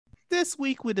This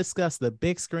week we discuss the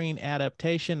big screen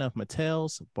adaptation of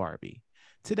Mattel's Barbie.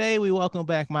 Today we welcome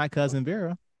back my cousin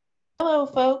Vera. Hello,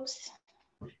 folks.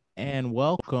 And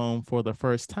welcome for the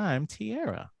first time,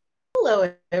 Tiara.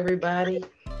 Hello, everybody.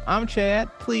 I'm Chad.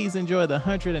 Please enjoy the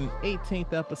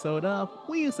 118th episode of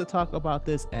We Used to Talk About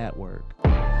This at Work.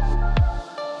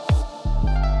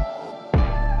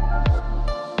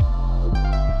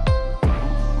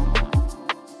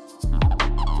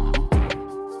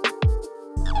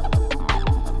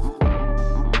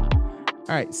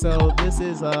 All right, so this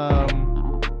is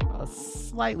a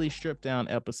slightly stripped down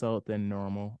episode than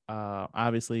normal.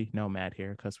 Obviously, no Matt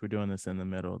here because we're doing this in the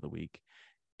middle of the week,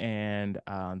 and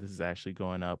this is actually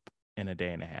going up in a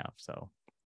day and a half. So,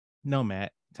 no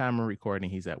Matt. Time of recording,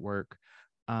 he's at work.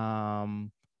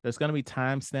 There's gonna be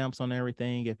timestamps on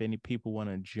everything if any people want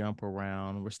to jump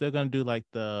around. We're still gonna do like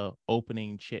the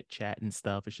opening chit chat and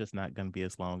stuff. It's just not gonna be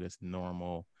as long as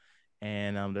normal.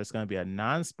 And there's going to be a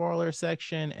non-spoiler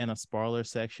section and a spoiler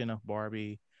section of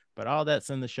Barbie, but all that's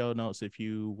in the show notes if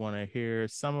you want to hear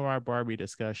some of our Barbie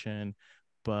discussion,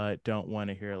 but don't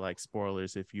want to hear like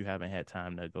spoilers if you haven't had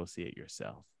time to go see it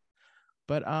yourself.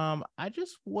 But I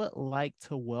just would like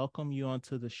to welcome you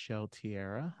onto the show,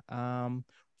 Tiara.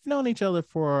 We've known each other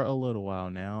for a little while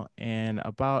now, and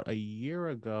about a year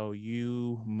ago,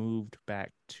 you moved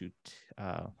back to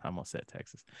I almost said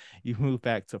Texas. You moved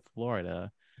back to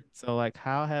Florida. So, like,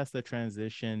 how has the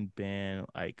transition been,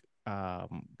 like,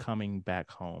 coming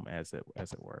back home, as it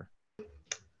were?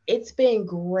 It's been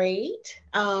great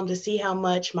to see how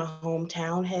much my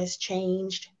hometown has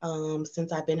changed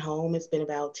since I've been home. It's been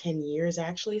about 10 years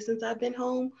actually since I've been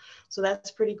home. So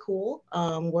that's pretty cool.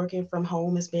 Working from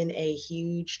home has been a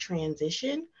huge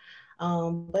transition,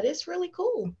 but it's really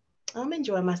cool. I'm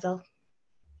enjoying myself.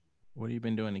 What have you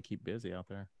been doing to keep busy out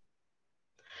there?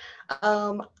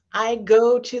 I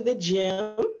go to the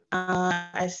gym.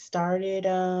 I started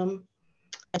a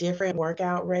different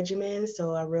workout regimen.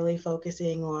 So I'm really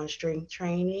focusing on strength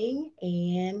training,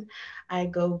 and I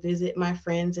go visit my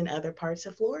friends in other parts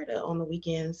of Florida on the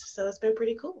weekends. So it's been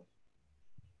pretty cool.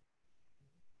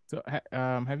 So,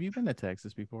 have you been to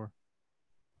Texas before?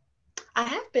 I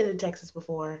have been to Texas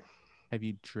before. Have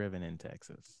you driven in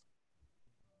Texas?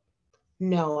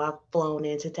 No, I've flown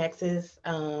into Texas.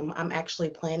 I'm actually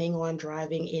planning on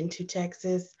driving into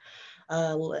Texas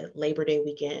Labor Day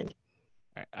weekend.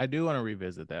 I do want to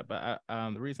revisit that, but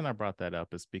the reason I brought that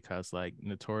up is because, like,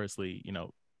 notoriously,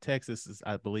 Texas is,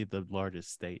 I believe, the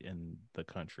largest state in the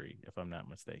country, if I'm not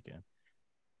mistaken.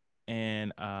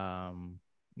 And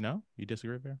no, you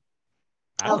disagree there?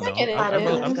 I I don't think know. it's I part of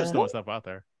really, I'm just Alaska. throwing stuff out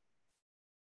there.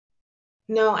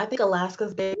 No, I think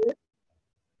Alaska's bigger,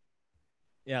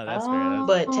 Yeah, that's fair.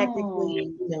 but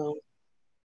technically, no.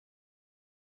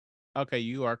 Okay.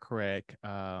 You are correct.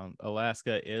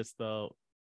 Alaska is the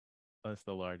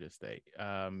largest state.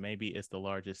 Maybe it's the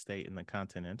largest state in the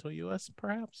continental U.S.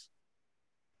 Perhaps.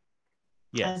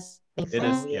 I Yes, think it so.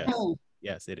 is. Yes.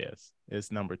 Yes, it is.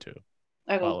 It's number two,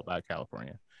 Okay. followed by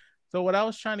California. So what I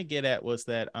was trying to get at was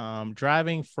that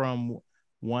driving from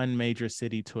one major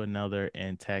city to another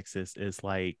in Texas is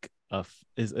like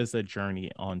is a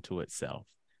journey onto itself.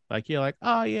 Like you're like,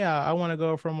 oh yeah, I want to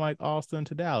go from like Austin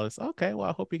to Dallas. Okay, well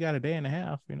I hope you got a day and a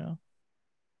half.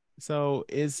 So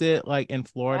is it like in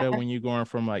Florida when you're going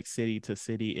from like city to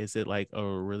city, is it like a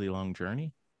really long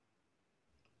journey?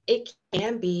 It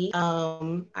can be.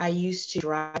 I used to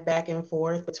drive back and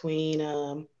forth between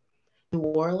New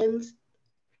Orleans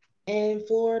and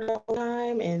Florida all the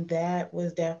time, and that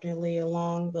was definitely the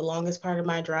longest part of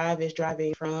my drive is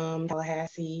driving from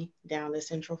Tallahassee down to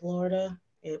Central Florida.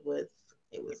 It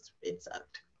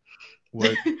sucked.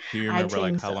 What do you remember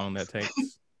like I-10 how long that sucks.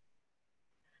 takes?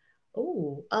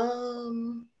 Oh,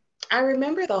 I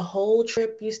remember the whole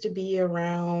trip used to be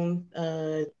around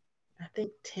I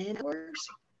think 10 hours,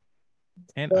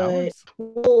 10 but hours?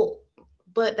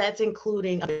 but that's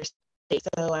including other states.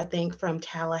 So I think from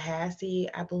Tallahassee,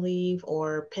 I believe,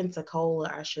 or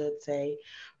Pensacola, I should say,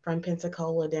 from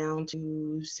Pensacola down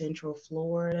to Central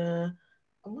Florida,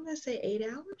 I want to say 8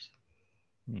 hours.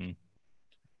 Hmm.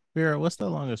 Vera, what's the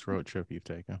longest road trip you've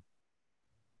taken?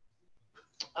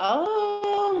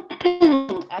 I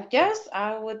guess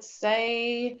I would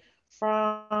say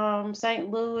from St.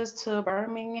 Louis to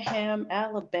Birmingham,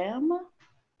 Alabama.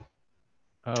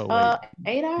 Oh, wait.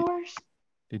 8 hours.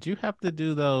 Did you have to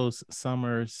do those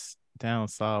summers down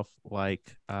south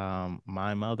like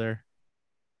my mother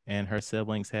and her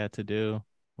siblings had to do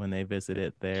when they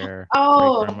visited their great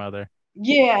Oh, grandmother?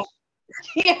 yeah,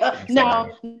 yeah. I'm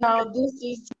sorry. No.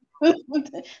 This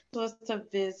was to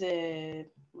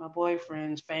visit my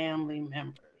boyfriend's family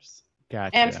members.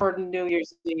 and Gotcha. for New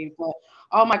Year's Eve. But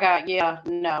oh my God, yeah,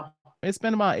 no. It's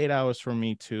been about 8 hours for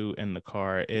me too in the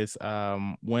car. It's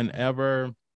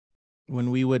when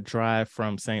we would drive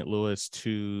from St. Louis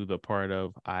to the part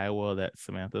of Iowa that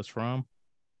Samantha's from,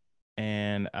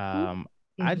 and Mhm.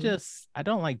 I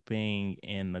don't like being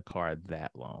in the car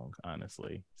that long,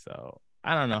 honestly. So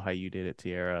I don't know how you did it,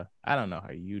 Tiara. I don't know how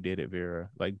you did it, Vera.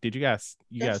 Like, did you That's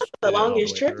guys the did it all the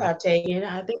longest way trip through? I've taken.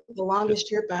 I think the Just longest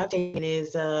trip I've taken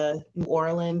is New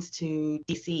Orleans to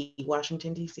DC,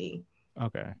 Washington DC.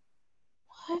 okay.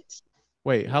 What?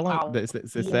 Wait, how long? Wow. Is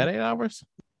Yeah, that 8 hours?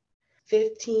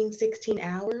 15, 16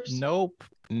 hours. Nope,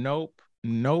 nope,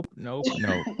 nope, nope,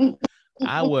 nope.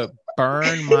 I would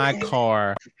burn my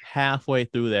car halfway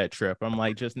through that trip. I'm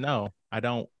like, just no, I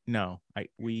don't know.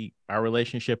 Our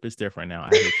relationship is different now.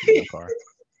 I hate you in the car.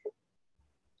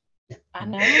 I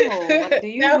know. Like, do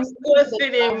you That even speak to the wasn't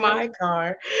in driver? my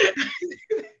car.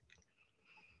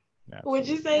 Would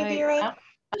you Absolutely. say, Like, Vera?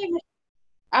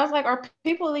 I was like, are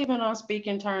people even on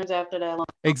speaking terms after that long? Like,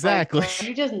 Exactly. are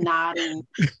you just nodding?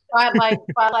 By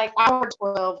like hour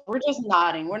 12, we're just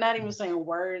nodding. We're not even saying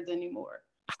words anymore.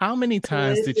 How many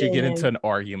times did you get into Listen, an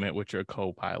argument with your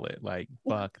co-pilot? Like,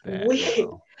 fuck that. we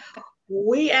No.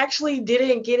 we actually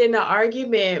didn't get in an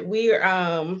argument.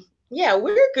 Yeah,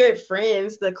 we're good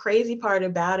friends. The crazy part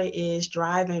about it is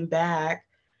driving back.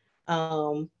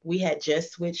 We had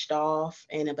just switched off,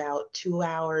 and about 2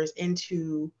 hours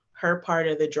into her part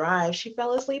of the drive, she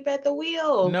fell asleep at the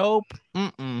wheel. Nope.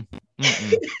 Mm-mm.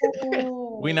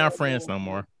 Mm-mm. We not friends Oh, no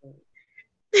more.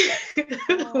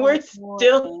 We're oh,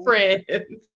 still boy. friends.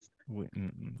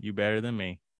 You better than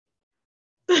me.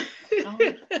 Oh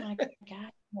my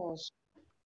gosh.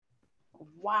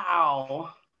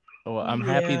 Wow. Well, I'm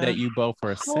happy that Yeah. you both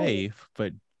are Oh, safe,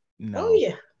 but Oh no.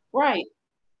 yeah. right.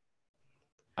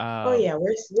 Oh Um, yeah.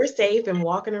 We're safe and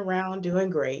walking around doing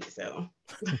great. So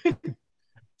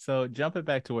so jumping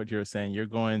back to what you were saying, you're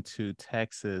going to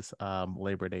Texas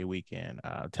Labor Day weekend.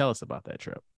 Tell us about that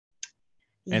trip.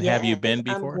 And have you yes, been I'm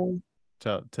before going.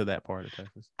 to that part of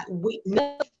Texas? We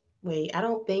no wait. I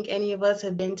don't think any of us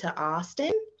have been to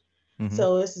Austin. Mm-hmm.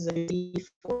 So this is a new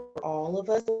for all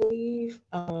of us, I believe.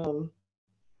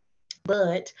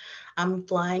 But I'm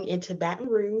flying into Baton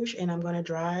Rouge, and I'm going to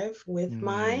drive What is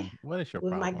your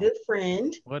with my problem? good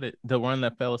friend. The one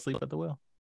that fell asleep at the wheel?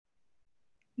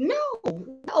 No,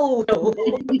 no.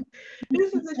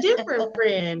 This is a different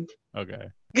friend. Okay.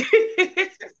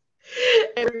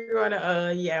 And we're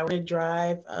gonna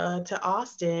drive to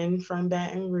Austin from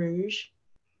Baton Rouge,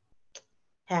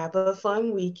 have a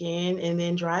fun weekend, and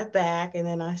then drive back. And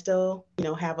then I still,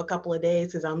 have a couple of days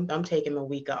because I'm taking the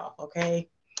week off. Okay,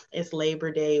 it's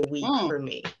Labor Day week Mm. for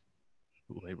me.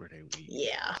 Labor Day week.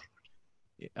 Yeah,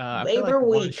 I feel like Labor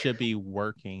one week. should be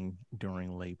working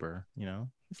during labor,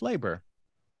 It's labor.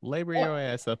 Labor your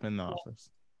ass up in the office.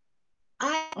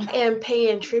 I am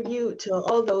paying tribute to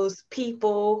all those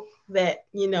people that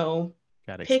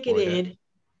Got exploited. picketed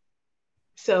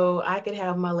so I could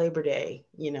have my Labor Day.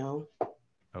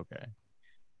 Okay.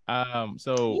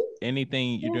 So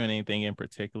you're doing anything in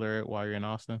particular while you're in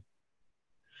Austin?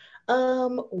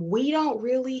 We don't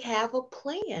really have a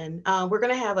plan. We're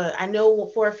gonna have I know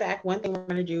for a fact one thing we're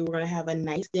gonna do, we're gonna have a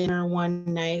nice dinner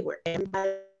one night where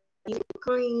everybody's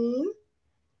green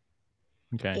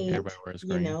Okay, and, everybody wears you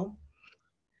green. know,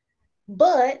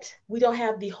 but we don't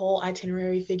have the whole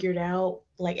itinerary figured out.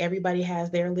 Like everybody has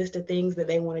their list of things that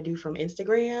they want to do from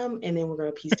Instagram, and then we're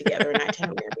gonna piece together an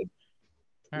itinerary.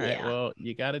 All right. Yeah. Well,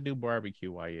 you got to do barbecue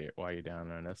while you're down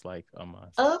there. That's like a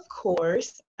must. Of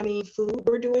course. I mean, food,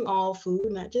 we're doing all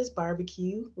food, not just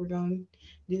barbecue. We're going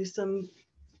to do some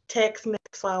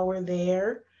Tex-Mex while we're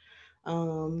there.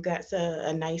 Got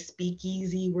a nice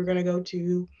speakeasy we're going to go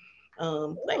to.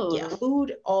 Like, yeah, Ooh.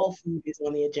 all food is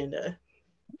on the agenda.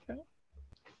 Okay.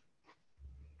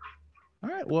 All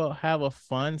right. Well, have a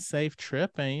fun, safe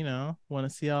trip, and want to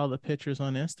see all the pictures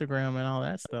on Instagram and all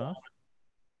that stuff.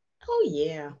 Oh,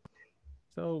 yeah.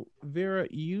 So, Vera,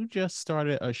 you just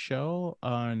started a show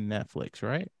on Netflix,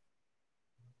 right?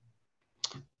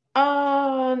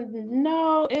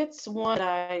 No, it's one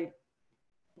I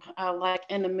like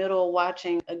in the middle of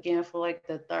watching again for like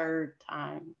the third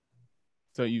time.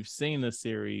 So you've seen the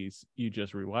series, you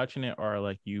just rewatching it, or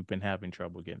like you've been having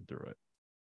trouble getting through it?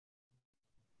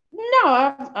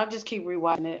 No, I just keep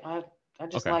rewatching it. I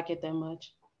just Okay. like it that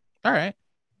much. All right.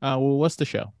 Well, what's the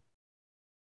show?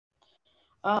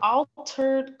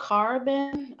 Altered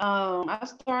Carbon. I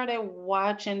started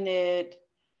watching it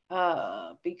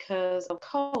because of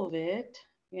COVID,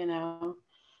 you know.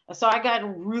 So I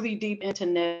got really deep into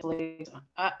Netflix.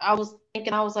 I was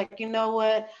thinking, I was like, you know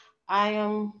what? I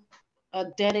am a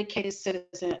dedicated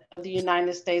citizen of the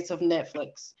United States of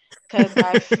Netflix because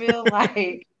I feel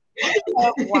like I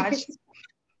have watched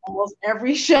almost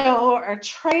every show or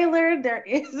trailer there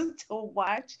is to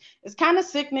watch. It's kind of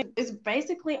sickening. It's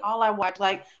basically all I watch.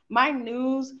 Like my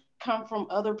news come from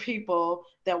other people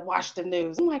that watch the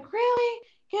news. I'm like, really?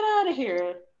 Get out of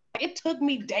here. It took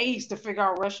me days to figure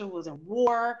out Russia was in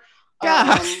war.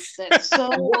 Gosh. That's so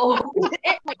Whoa.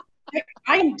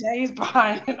 I'm days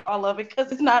behind all of it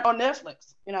because it's not on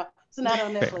Netflix. It's not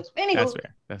on Fair. Netflix. Anywho, That's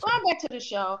fair. That's fair. going back to the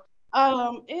show,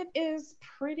 it is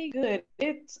pretty good.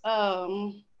 It's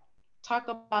talk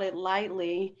about it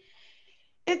lightly.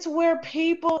 It's where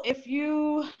people, if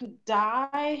you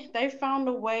die, they found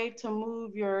a way to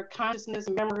move your consciousness,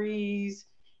 memories,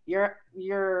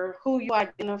 your who you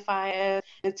identify as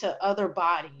into other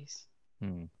bodies.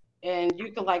 Hmm. And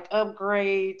you can like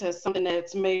upgrade to something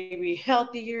that's maybe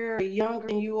healthier or younger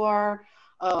than you are.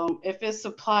 If it's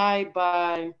supplied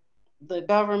by the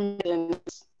government and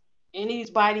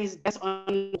anybody's guess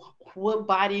on what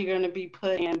body you're going to be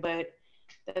put in, but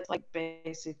that's like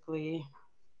basically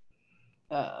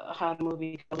how the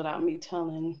movie goes without me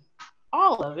telling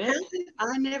all of it.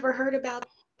 I never heard about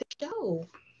the show.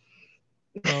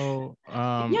 So,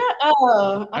 Yeah,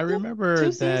 I I think remember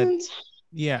two that. seasons.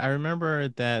 Yeah, I remember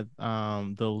that.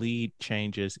 The lead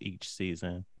changes each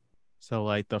season. So,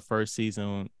 like the first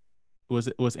season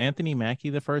was Anthony Mackie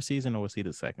the first season, or was he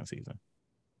the second season?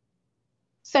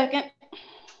 Second.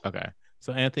 Okay.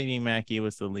 So Anthony Mackie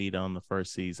was the lead on the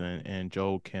first season, and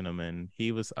Joel Kinnaman,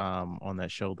 he was on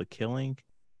that show The Killing,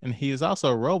 and he is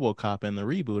also RoboCop in the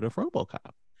reboot of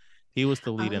RoboCop. He was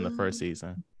the lead in the first Um,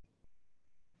 season.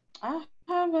 I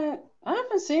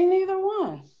haven't seen either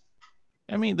one.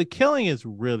 I mean, The Killing is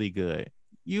really good.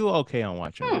 You okay on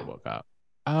watching Hmm. RoboCop?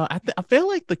 I feel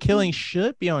like The Killing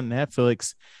should be on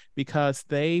Netflix because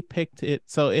they picked it.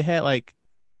 So it had like,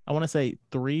 I want to say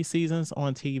 3 seasons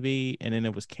on TV, and then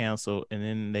it was canceled, and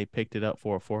then they picked it up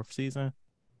for a fourth season.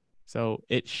 So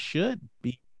it should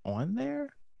be on there.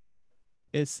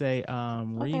 It's a Okay.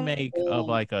 remake of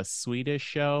like a Swedish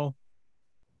show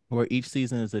where each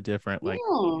season is a different like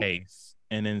Hmm. case.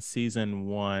 And in season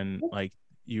one, like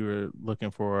you were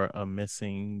looking for a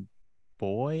missing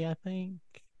boy, I think.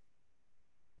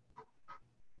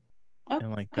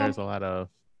 And like Okay. there's a lot of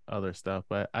other stuff,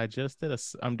 but I'm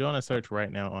doing a search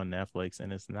right now on Netflix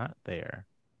and it's not there.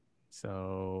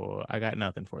 So I got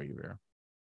nothing for you, Vera.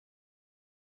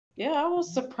 Yeah, I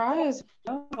was surprised.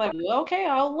 I was like, okay,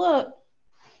 I'll look.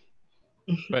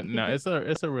 But no, it's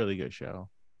a really good show.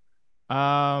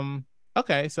 Um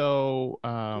okay, so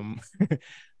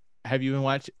have you been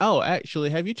watching? Oh, actually,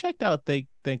 have you checked out They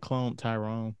Cloned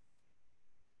Tyrone?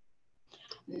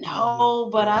 No,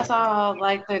 but I saw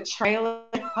like the trailer.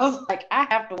 I was like, I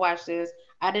have to watch this.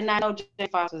 I did not know Jay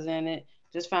Fox was in it.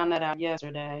 Just found that out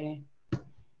yesterday.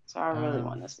 So I really Um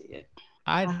want to see it.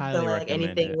 I'd I feel highly like recommend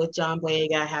anything it. with John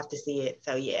Boyega, I have to see it.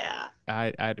 So yeah.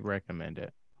 I'd recommend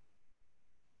it.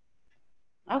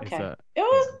 It's Okay. a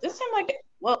It yeah. seemed like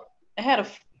well, it had a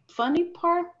funny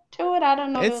part to it. I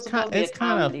don't know if it was supposed to be a It's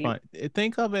kind of comedy. fun.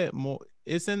 Think of it more.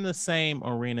 It's in the same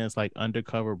arena as like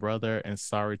Undercover Brother and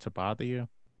Sorry to Bother You,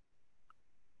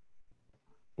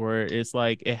 where it's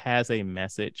like it has a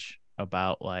message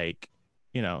about like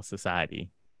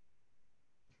society,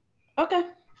 Okay.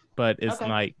 but it's Okay.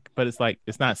 like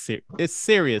it's not it's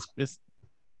serious.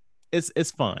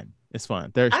 It's fun. It's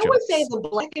fun. There's I would say jokes. the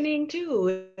blackening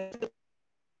too.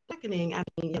 Blackening, I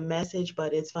mean, a message,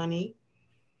 but it's funny.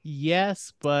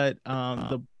 Yes, but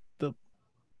the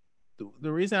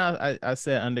the reason I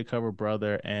said Undercover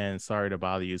Brother and Sorry to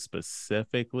Bother You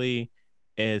specifically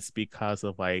is because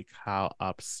of like how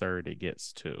absurd it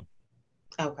gets too.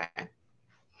 Okay.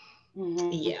 Mm-hmm.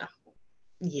 Yeah.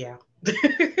 Yeah.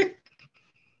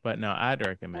 But no, I'd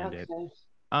recommend it. Okay.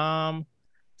 Um,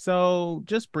 so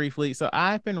just briefly, so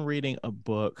I've been reading a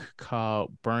book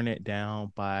called Burn It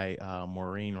Down by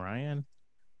Maureen Ryan.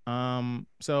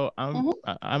 So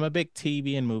Mm-hmm. I'm a big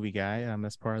TV and movie guy.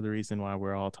 That's part of the reason why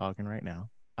we're all talking right now.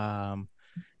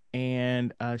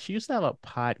 And she used to have a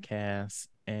podcast,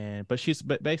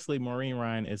 but basically Maureen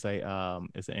Ryan is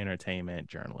an entertainment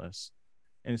journalist.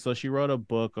 And so she wrote a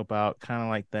book about kind of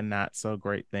like the not so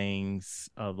great things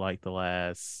of like the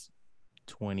last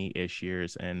 20-ish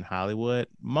years in Hollywood,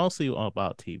 mostly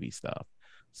about TV stuff.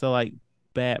 So like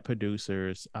bad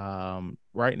producers.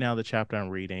 Right now the chapter I'm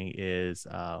reading is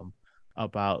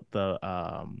about the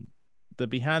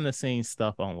behind the scenes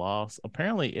stuff on Lost.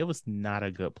 Apparently it was not a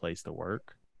good place to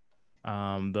work.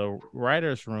 The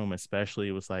writers room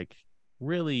especially was like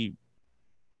really,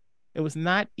 it was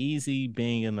not easy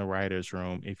being in the writers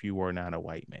room if you were not a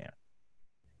white man.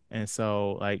 And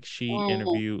so like she Mm.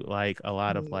 interviewed like a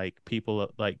lot of Mm. like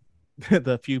people like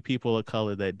the few people of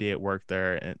color that did work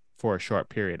there and for a short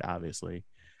period, obviously.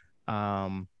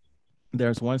 Um,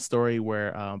 there's one story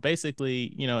where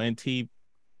basically, you know, in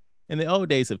the old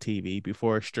days of TV,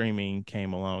 before streaming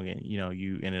came along and, you know,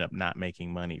 you ended up not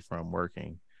making money from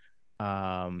working.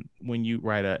 When you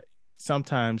write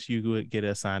sometimes you would get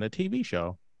assigned a TV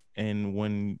show. And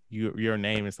when your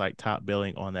name is like top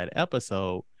billing on that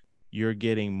episode, you're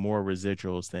getting more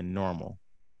residuals than normal.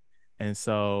 And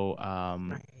so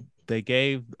Right. they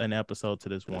gave an episode to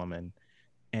this woman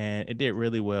and it did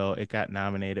really well. It got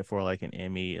nominated for like an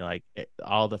Emmy, like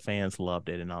all the fans loved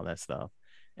it and all that stuff.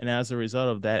 And as a result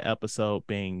of that episode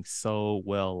being so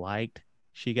well liked,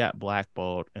 she got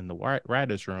blackballed in the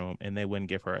writers' room and they wouldn't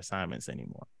give her assignments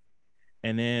anymore.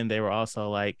 And then they were also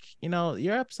like, you know,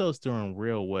 your episode's doing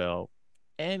real well.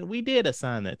 And we did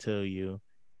assign that to you.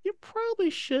 You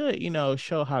probably should, you know,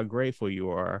 show how grateful you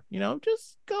are. You know,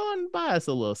 just go and buy us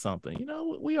a little something. You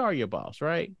know, we are your boss,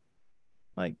 right?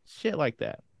 Like shit like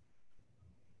that,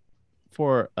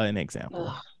 for an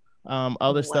example. Ugh.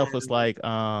 Other stuff was Wow. like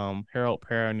Harold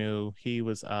Perrineau. He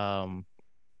was the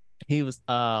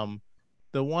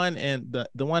one in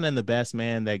the one in The Best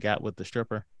Man that got with the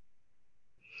stripper.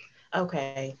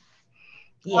 Okay.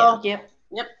 Yeah. Oh, yep,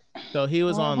 yep. So he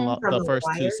was on Mm-hmm. From the The first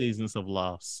two Wire. seasons of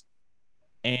Lost,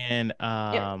 and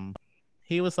Yep.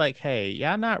 he was like, "Hey,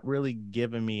 y'all not really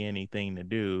giving me anything to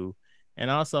do,"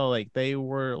 and also like they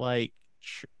were like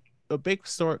a big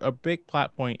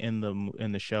plot point in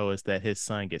the show is that his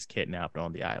son gets kidnapped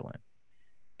on the island,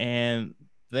 and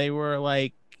they were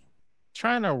like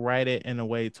trying to write it in a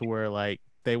way to where like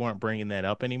they weren't bringing that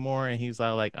up anymore, and he's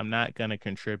like, I'm not gonna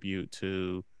contribute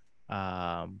to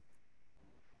um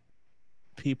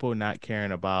people not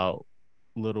caring about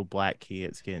little black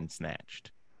kids getting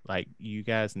snatched. Like you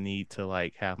guys need to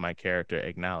like have my character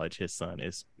acknowledge his son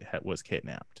was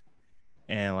kidnapped.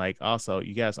 And like also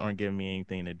you guys aren't giving me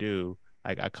anything to do.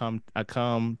 Like I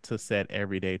come to set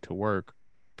every day to work,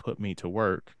 put me to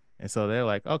work. And so they're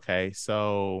like, okay,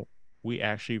 so we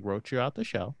actually wrote you out the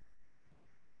show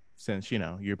since you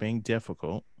know you're being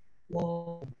difficult.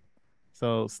 Whoa.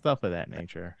 So stuff of that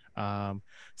nature. So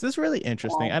it's really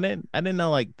interesting. Wow. I didn't know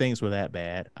like things were that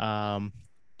bad.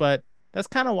 But that's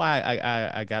kind of why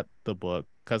I got the book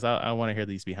because I want to hear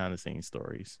these behind the scenes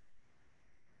stories.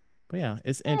 But yeah,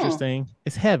 it's Hmm. interesting.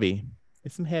 It's heavy.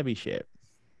 It's some heavy shit.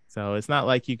 So it's not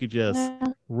like you could just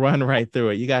Yeah. run right through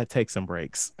it. You gotta take some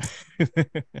breaks.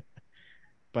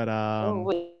 But Oh,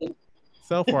 wait.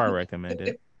 so far I recommend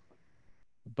it.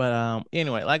 But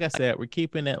anyway, like I said, we're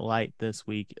keeping it light this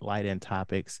week, light in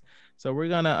topics. So we're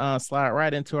gonna slide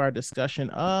right into our discussion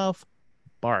of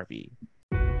Barbie.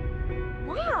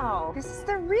 Wow, this is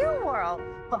the real world.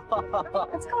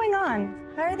 What's going on?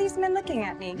 Why are these men looking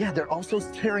at me? Yeah, they're also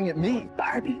staring at me.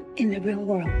 Barbie in the real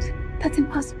world. That's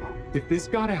impossible. If this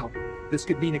got out, this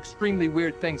could mean extremely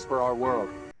weird things for our world.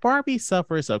 Barbie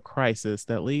suffers a crisis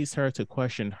that leads her to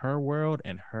question her world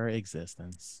and her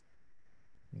existence.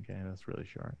 Okay, that's really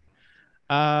short.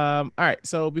 All right.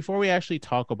 So before we actually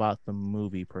talk about the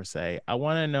movie per se, I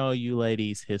want to know you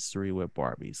ladies' history with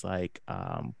Barbies. Like,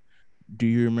 do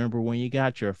you remember when you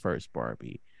got your first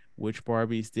Barbie? Which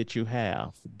Barbies did you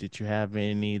have? Did you have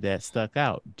any that stuck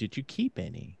out? Did you keep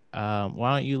any? Why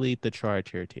don't you lead the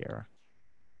charge here, Tiara?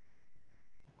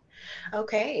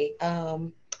 Okay.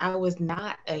 I was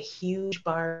not a huge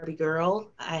Barbie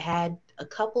girl. I had a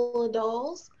couple of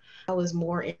dolls. I was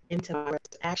more into my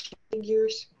action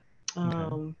figures.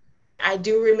 Okay. I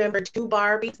do remember two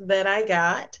Barbies that I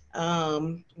got.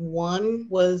 One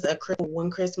was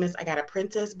one Christmas I got a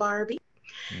Princess Barbie,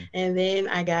 Mm. and then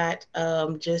I got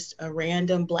just a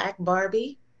random black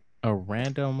Barbie, A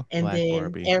random and black then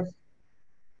Barbie.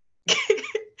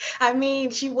 I mean,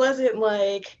 she wasn't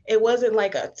like it wasn't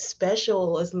like a special.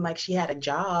 It wasn't like she had a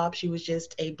job. She was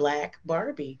just a black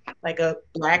Barbie, like a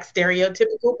black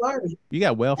stereotypical Barbie. You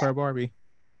got welfare Barbie.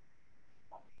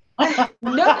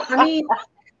 No, I mean,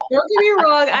 don't get me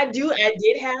wrong. I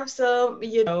did have some,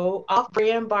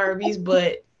 off-brand Barbies,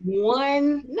 but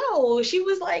no, she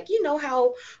was like, you know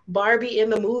how Barbie in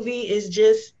the movie is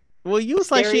just Well, you was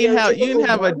like you didn't stereotypical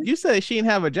have a Barbie. you said she didn't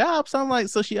have a job, so I'm like,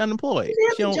 so she She unemployed.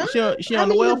 didn't have a job. She I on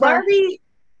the mean, the welfare, Barbie,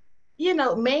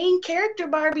 main character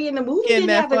Barbie in the movie getting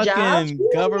didn't that have a job. She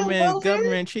fucking wasn't on welfare.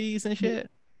 government cheese and shit.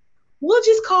 We'll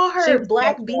just call She her was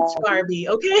black Black Beach Barbie. Barbie,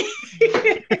 okay?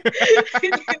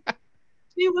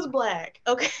 She was black,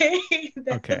 okay? Okay.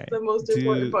 That's the most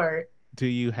important Do part.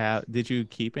 did you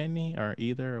keep any or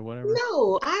either or whatever?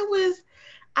 No,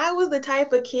 I was the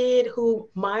type of kid who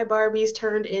my Barbies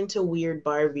turned into weird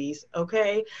Barbies.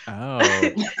 Okay. Oh,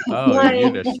 oh, Like,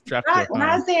 you're destructive, huh?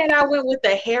 not saying I went with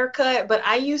the haircut, but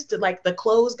I used to, like, the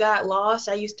clothes got lost.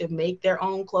 I used to make their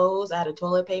own clothes out of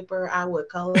toilet paper. I would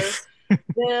color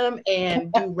them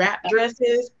and do wrap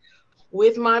dresses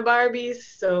with my Barbies.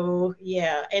 So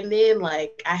yeah. And then,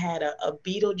 like, I had a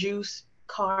Beetlejuice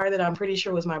car that I'm pretty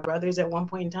sure was my brother's at one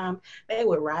point in time. They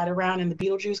would ride around in the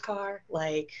Beetlejuice car.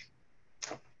 Like,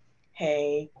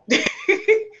 hey.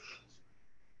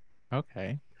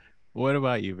 Okay. What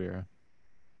about you, Vera?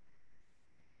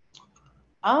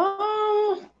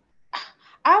 Um,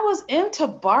 I was into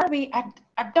Barbie. I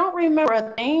don't remember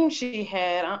a name she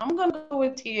had. I'm gonna go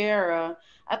with Tiara.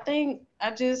 I think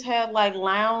I just had like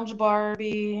lounge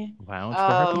Barbie, Lounge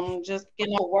Barbie? just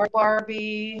work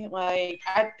Barbie. Like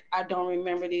I don't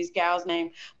remember these gals'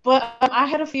 name, but I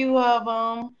had a few of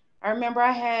them. I remember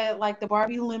I had like the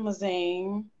Barbie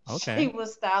limousine. She Okay.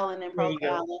 was styling and There you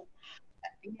go. profiling.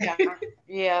 Yeah,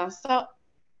 yeah. So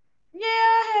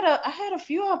yeah, I had a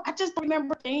few of them. I just don't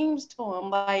remember names to them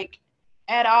like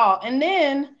at all. And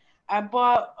then I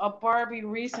bought a Barbie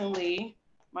recently,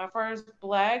 my first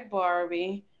black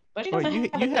Barbie, but she Well,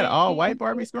 doesn't have a you had all white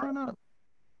name. Barbies growing up?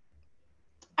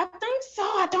 I think so.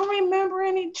 I don't remember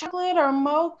any chocolate or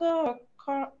mocha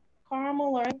or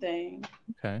caramel or anything.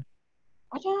 Okay.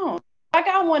 I don't. I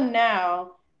got one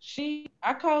now.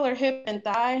 I call her hip and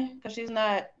thigh because she's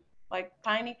not like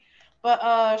tiny,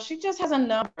 but she just has a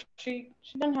number. She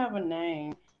doesn't have a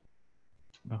name.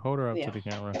 Now hold her up to Yeah. the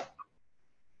camera.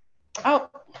 Oh,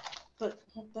 but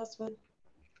that's what.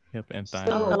 Hip and thigh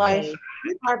Still Oh, Barbie. alive. okay.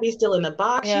 My Barbie's still in the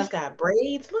box. Yeah. She's got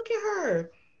braids. Look at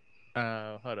her.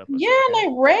 Hold up a Yeah, and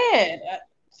second. they red.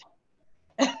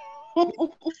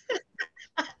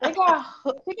 They got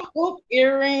hoop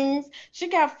earrings. She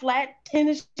got flat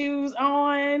tennis shoes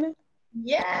on.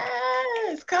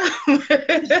 Yes, come.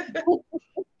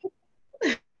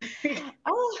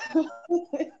 Oh.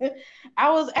 I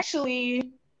was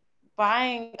actually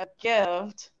buying a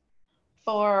gift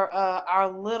for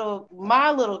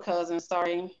my little cousin,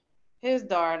 sorry, his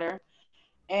daughter.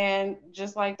 And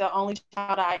just like the only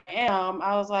child I am,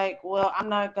 I was like, well, I'm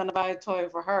not going to buy a toy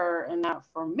for her and not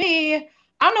for me.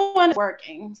 I'm the one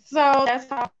working. So that's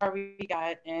how we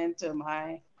got into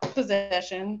my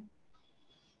possession.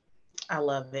 I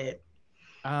love it.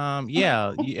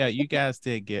 Yeah, you guys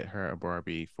did get her a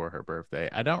Barbie for her birthday.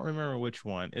 I don't remember which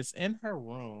one. It's in her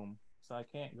room, so I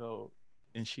can't go,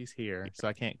 and she's here, so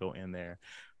I can't go in there.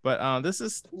 But this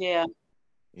is Yeah.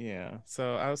 yeah.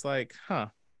 So I was like, huh.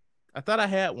 I thought I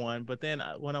had one, but then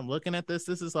when I'm looking at this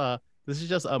is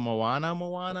just a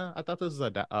Moana. I thought this was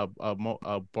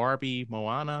a Barbie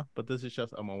Moana, but this is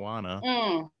just a Moana.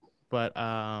 Mm. But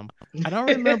I don't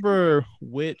remember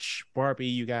which Barbie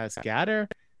you guys got her.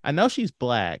 I know she's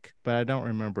black, but I don't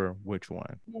remember which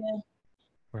one Yeah.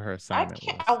 where her I assignment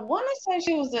can't, was. I want to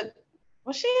say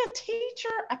was she a teacher?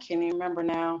 I can't even remember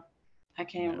now. I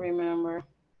can't No, remember.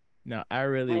 no, I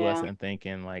really Yeah. wasn't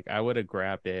thinking. Like I would have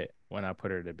grabbed it when I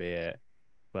put her to bed,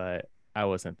 but I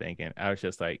wasn't thinking. I was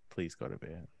just like, please go to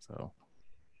bed. So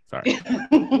sorry.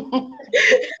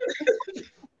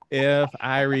 If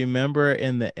I remember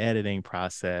in the editing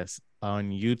process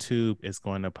on YouTube, it's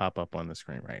going to pop up on the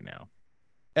screen right now.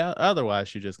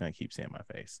 Otherwise, you're just going to keep seeing my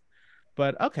face.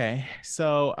 But okay,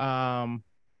 so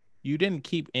you didn't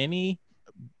keep any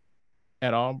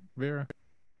at all, Vera?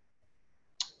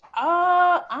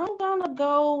 I'm gonna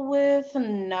go with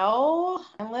no,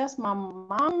 unless my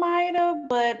mom might have,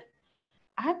 but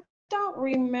I don't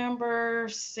remember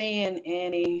seeing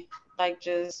any, like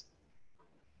just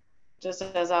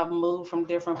as I've moved from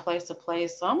different place to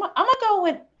place. So I'm gonna go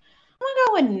with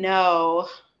no.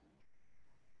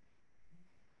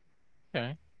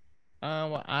 Okay.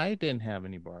 Well, I didn't have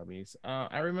any Barbies.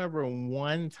 I remember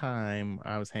one time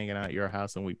I was hanging out at your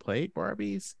house and we played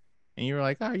Barbies, and you were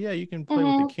like, "Oh yeah, you can play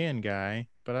with the Hmm. Ken guy,"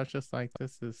 but I was just like,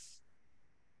 "This is,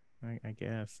 I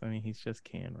guess. I mean, he's just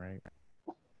Ken, right?"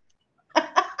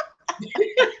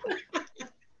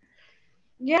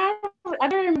 Yeah, I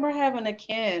do remember having a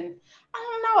Ken.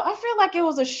 I don't know. I feel like it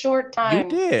was a short time You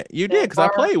did, that because I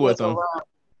Barbie played with was him.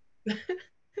 around.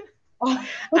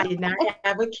 I did not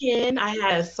have a Ken. I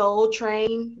had a Soul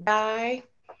Train guy,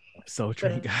 Soul but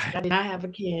Train guy. I did not have a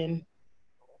Ken.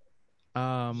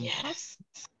 Um. Yes.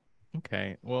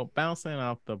 Okay. Well, bouncing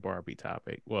off the Barbie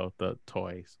topic, well, the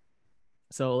toys.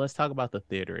 So let's talk about the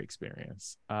theater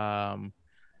experience.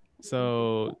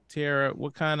 So Tiara,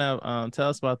 what kind of tell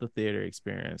us about the theater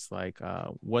experience? Like,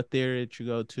 what theater did you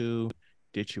go to?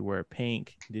 Did you wear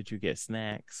pink? Did you get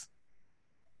snacks?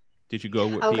 Did you go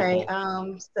with Okay,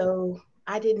 people? so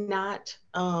I did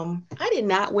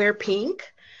not wear pink.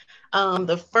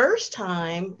 The first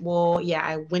time, well, yeah,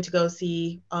 I went to go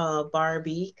see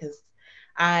Barbie because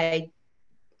I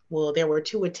there were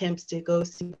two attempts to go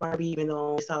see Barbie, even though I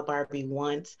only saw Barbie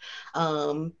once.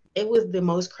 It was the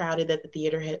most crowded that the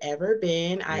theater had ever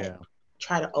been. I Yeah.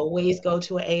 try to always go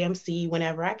to an AMC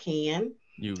whenever I can,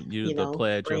 You the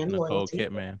pledge of brand Nicole loyalty.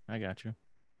 Kidman. I got you.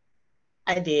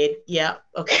 I did. Yeah.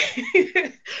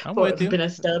 Okay. I'm For with you. been a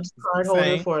Stubbs card holder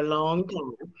Same. for a long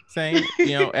time. Same.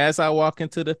 As I walk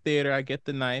into the theater, I get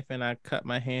the knife and I cut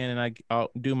my hand and I'll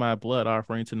do my blood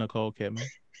offering to Nicole Kidman.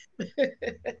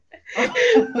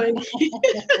 But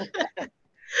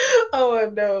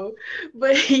oh no.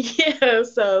 But yeah,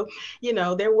 so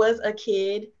there was a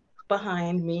kid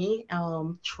behind me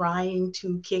trying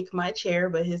to kick my chair,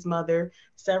 but his mother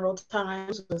several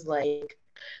times was like,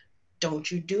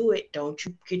 don't you do it. Don't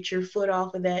you get your foot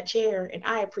off of that chair. And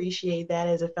I appreciate that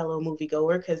as a fellow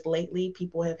moviegoer because lately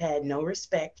people have had no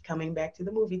respect coming back to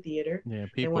the movie theater. Yeah,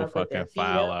 They want people to put fucking their feet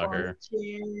file up out on the here.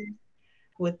 chair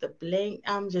with the blank.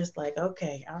 I'm just like,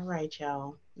 okay, all right,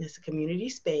 y'all. It's a community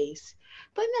space.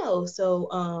 But no,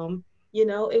 so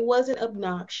it wasn't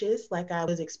obnoxious like I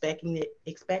was expecting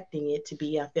it to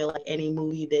be. I feel like any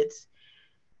movie that's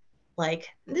like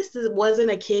wasn't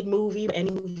a kid movie, but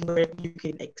any movie where you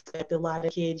can expect a lot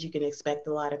of kids, you can expect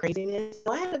a lot of craziness.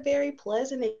 So I had a very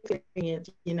pleasant experience.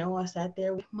 I sat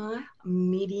there with my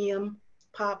medium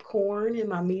popcorn and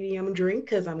my medium drink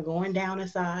because I'm going down a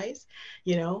size,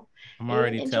 I'm and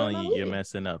already enjoy telling my you, you're movie.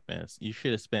 messing up, Vince. You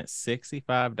should have spent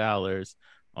 $65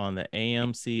 on the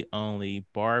AMC only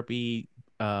Barbie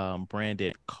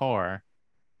branded car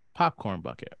popcorn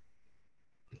bucket.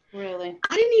 Really?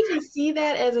 I didn't even see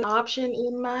that as an option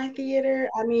in my theater.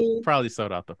 I mean, Probably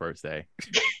sold out the first day.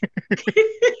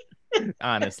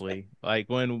 Honestly, like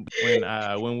when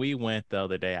we went the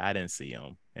other day, I didn't see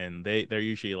them, and they're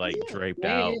usually like draped Me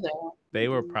out. either. They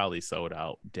were probably sold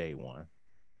out day one,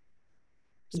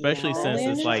 yeah, especially that's since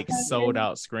Really it's like sold interesting.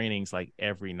 out screenings like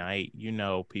every night.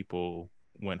 People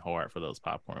went hard for those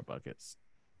popcorn buckets,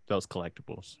 those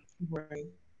collectibles. right.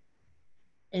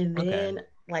 And Okay. then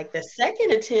like the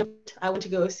second attempt, I went to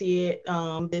go see it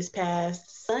this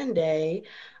past Sunday.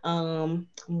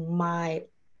 My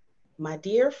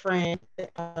dear friend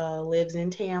lives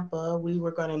in Tampa. We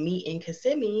were going to meet in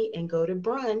Kissimmee and go to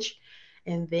brunch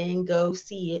and then go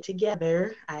see it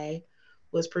together. I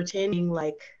was pretending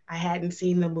like I hadn't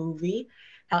seen the movie.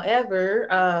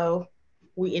 However,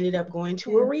 we ended up going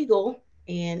to a Yeah. Regal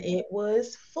and it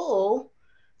was full.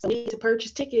 So we need to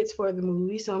purchase tickets for the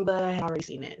movie. So I'm glad I had already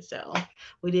seen it. So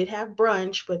we did have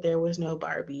brunch, but there was no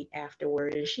Barbie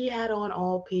afterward. And she had on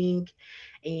all pink,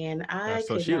 and I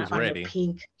So could she not was find a ready.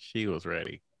 pink. She was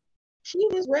ready. She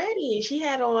was ready. She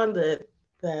had on the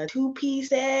two-piece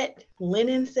set,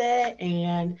 linen set,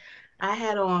 and I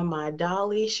had on my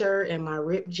Dolly shirt and my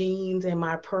ripped jeans and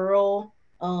my pearl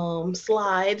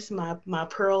slides, my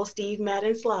pearl Steve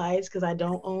Madden slides, because I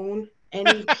don't own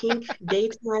any pink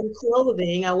daytime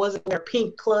clothing. I wasn't wear a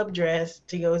pink club dress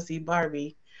to go see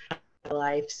Barbie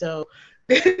life. So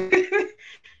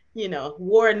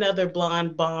wore another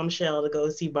blonde bombshell to go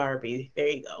see Barbie. There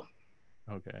you go.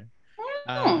 Okay.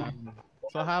 Hmm.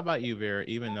 So how about you, Vera?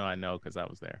 Even though I know because I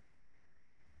was there.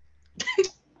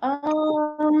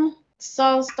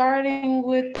 So starting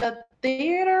with the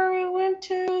theater we went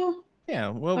to Yeah.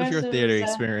 What was your theater versus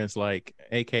experience like?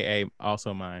 AKA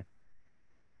also mine.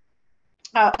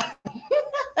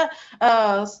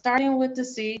 uh, starting with the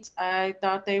seats, I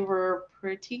thought they were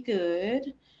pretty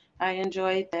good. I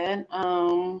enjoyed that.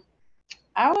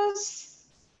 I was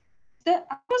I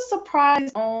was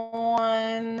surprised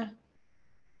on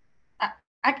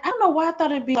I don't know why I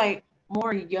thought it'd be like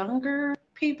more younger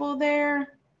people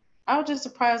there. I was just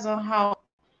surprised on how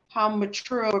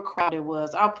mature of a crowd it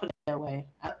was. I'll put it that way.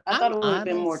 I thought I'm it would have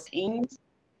been more honest. teens.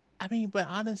 I mean, but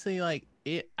honestly, like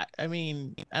it. I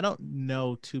mean, I don't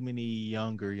know too many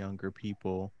younger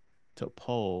people to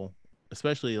poll,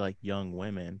 especially like young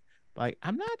women. Like,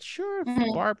 I'm not sure if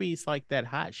Mhm. Barbie's like that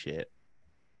hot shit.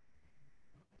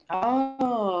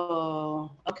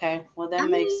 Oh, okay. Well, that I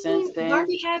makes sense mean, then.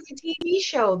 Barbie has a TV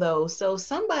show though, so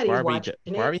somebody's watching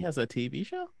it. Barbie has a TV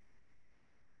show. I,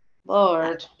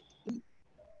 Lord.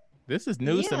 This is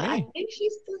news to yeah, I me. think she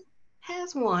still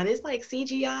has one. It's like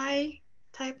CGI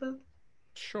type of.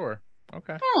 Sure.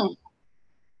 Okay. Hmm.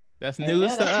 That's Yeah,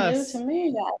 news to that's new to us.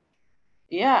 me.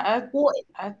 Yeah, Well,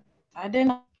 I did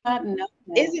not know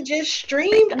is that. it just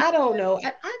streamed? I don't know.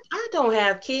 I don't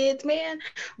have kids, man,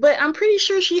 but I'm pretty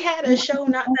sure she had a show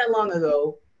not that long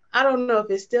ago. I don't know if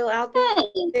it's still out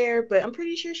Hmm. there, but I'm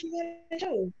pretty sure she had a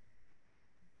show.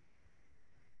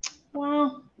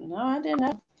 Well, no, I didn't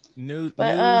know. News,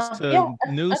 But yeah,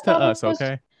 I news to thought it us, was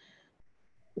okay?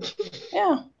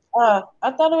 yeah.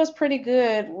 I thought it was pretty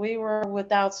good. We were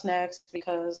without snacks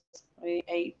because we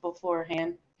ate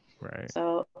beforehand. Right.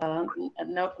 So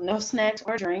no snacks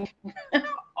or drink.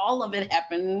 All of it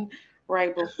happened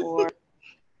right before.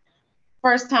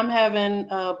 First time having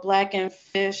black and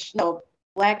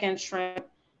shrimp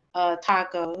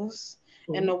tacos.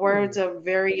 In the words Ooh. of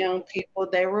very young people,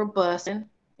 they were bussing.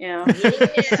 Yeah.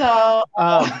 Yeah. So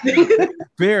Um,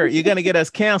 Vera, you're gonna get us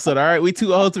canceled. All right, we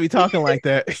too old to be talking like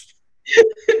that.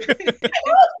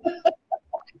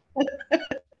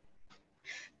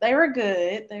 they were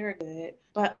good. They were good.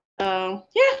 But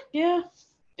yeah.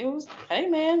 It was hey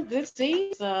man, good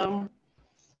seats.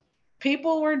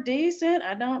 People were decent.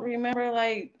 I don't remember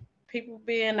like people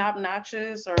being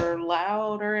obnoxious or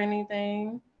loud or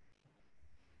anything.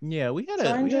 Yeah, we had So a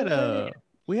I enjoyed it.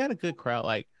 we had a good crowd.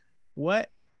 Like, what?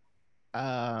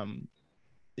 Yeah,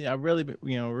 I really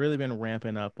really been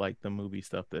ramping up like the movie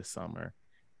stuff this summer,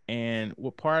 and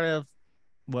what part of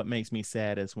what makes me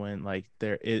sad is when like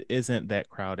there it isn't that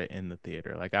crowded in the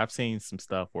theater. Like I've seen some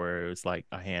stuff where it was like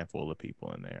a handful of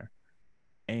people in there,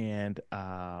 and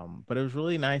but it was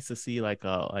really nice to see like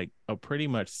a pretty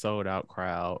much sold out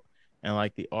crowd, and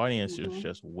like the audience was Hmm.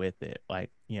 just with it, like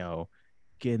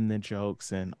getting the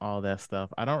jokes and all that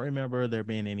stuff. I don't remember there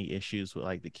being any issues with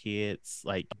like the kids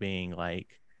like being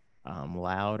like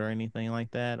loud or anything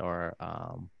like that, or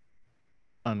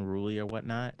unruly or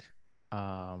whatnot.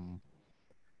 um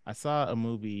I saw a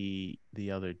movie the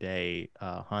other day,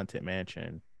 Haunted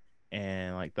Mansion,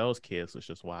 and like those kids was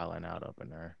just wilding out up in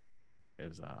there. It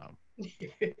was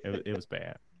it was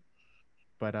bad.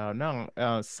 But no,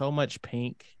 so much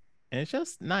pink, and it's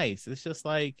just nice. It's just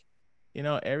like,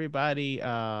 everybody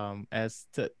as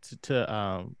to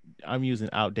I'm using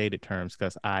outdated terms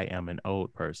because I am an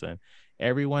old person.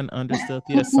 Everyone understood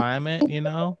the assignment,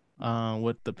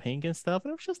 with the pink and stuff.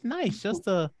 And it was just nice, just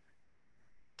to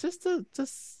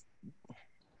just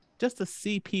just to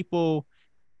see people,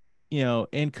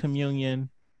 in communion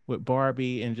with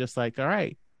Barbie, and just like, all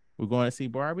right, we're going to see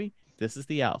Barbie. This is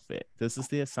the outfit. This is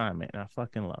the assignment. And I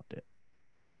fucking loved it.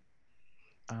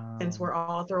 Since we're Um,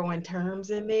 all throwing terms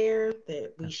in there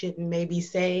that we shouldn't maybe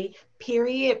say,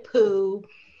 period poo.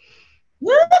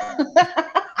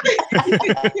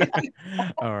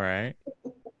 all right.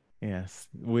 Yes,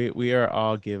 we are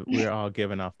all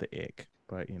giving off the ick,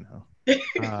 but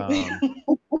Um,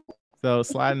 so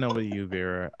sliding over to you,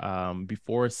 Vera.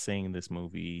 Before seeing this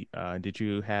movie, did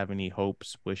you have any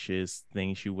hopes, wishes,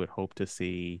 things you would hope to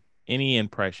see? Any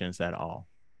impressions at all?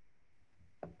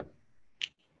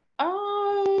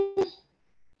 um,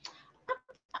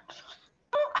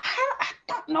 I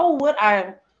don't know what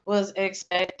I was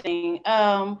expecting.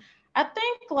 I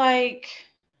think like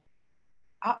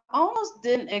I almost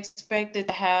didn't expect it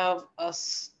to have a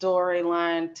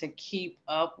storyline to keep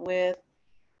up with.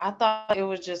 I thought it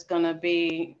was just gonna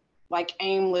be like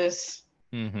aimless,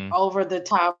 Mm-hmm. over the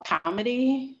top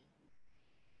comedy.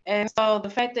 And so the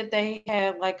fact that they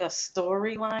had like a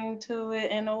storyline to it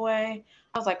in a way,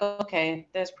 I was like, okay,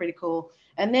 that's pretty cool.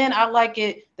 And then I like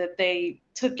it that they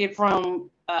took it from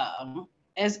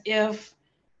as if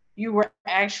you were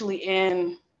actually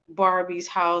in Barbie's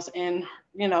house in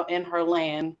in her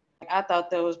land. Like, I thought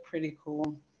that was pretty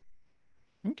cool.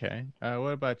 Okay.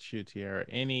 What about you, Tiara?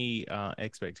 Any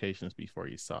expectations before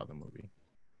you saw the movie?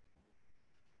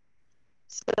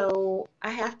 So I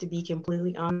have to be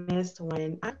completely honest.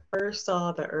 When I first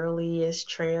saw the earliest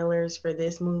trailers for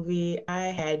this movie, I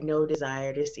had no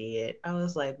desire to see it. I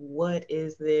was like, what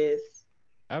is this?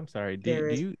 I'm sorry. Do There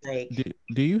do is you like,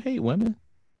 do you hate women?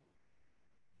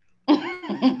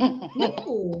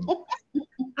 no,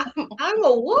 I'm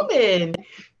a woman.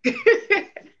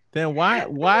 Then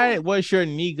why was your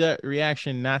knee gut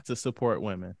reaction not to support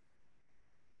women?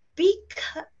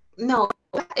 Because no,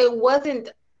 it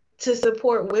wasn't to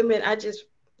support women.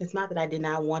 It's not that I did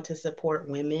not want to support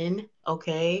women.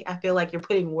 Okay. I feel like you're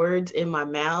putting words in my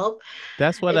mouth.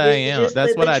 That's what I It's am. just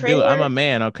That's that what the I do. I'm trailer, a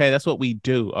man. Okay, that's what we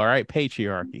do. All right,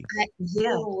 patriarchy.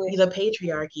 yeah, Ooh, the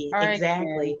patriarchy. all right, Karen.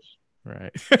 Exactly. Right. All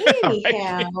right.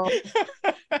 Anyhow,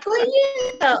 but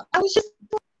yeah, I was just,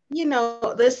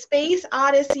 the Space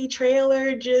Odyssey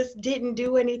trailer just didn't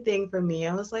do anything for me.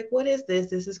 I was like, what is this?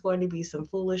 This is going to be some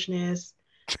foolishness.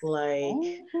 Like,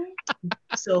 Mhm.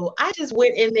 so I just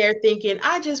went in there thinking,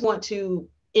 I just want to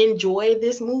enjoy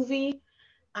this movie.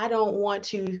 I don't want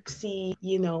to see,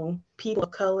 people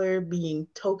of color being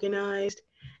tokenized.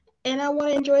 And I want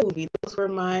to enjoy the movie. Those were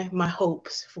my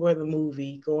hopes for the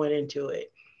movie going into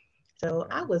it. So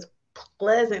I Right. was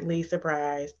pleasantly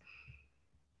surprised.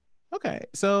 Okay,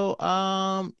 so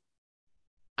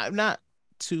I'm not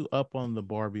too up on the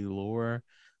Barbie lore.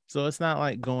 So it's not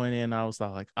like going in, I was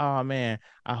like, oh man,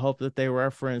 I hope that they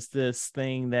reference this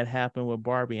thing that happened with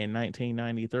Barbie in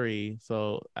 1993.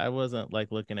 So I wasn't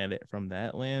like looking at it from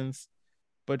that lens.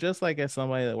 But just like as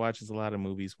somebody that watches a lot of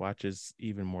movies, watches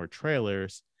even more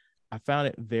trailers, I found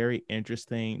it very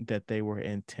interesting that they were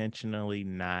intentionally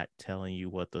not telling you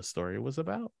what the story was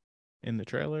about in the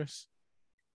trailers.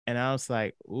 And I was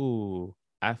like, ooh,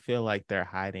 I feel like they're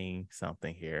hiding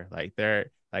something here. Like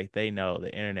they know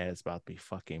the internet is about to be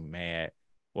fucking mad.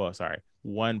 Well, sorry,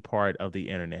 one part of the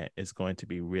internet is going to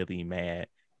be really mad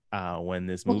when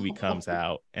this movie comes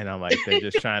out. And I'm like,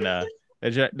 they're trying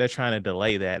to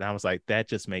delay that. And I was like, that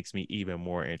just makes me even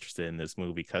more interested in this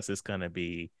movie because it's gonna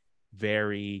be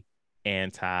very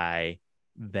anti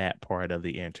that part of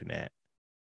the internet.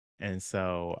 And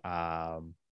so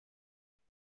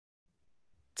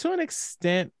to an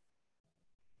extent,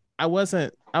 I was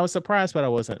surprised, but I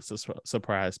wasn't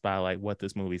surprised by like what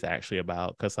this movie's actually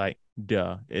about. Cause like,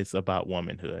 duh, it's about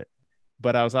womanhood.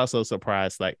 But I was also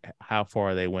surprised like how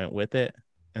far they went with it.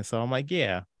 And so I'm like,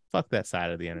 yeah, fuck that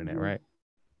side of the internet, Mhm. right?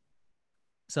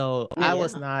 So I Yeah.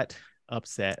 was not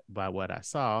upset by what I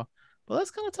saw, but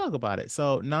let's kind of talk about it.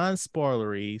 So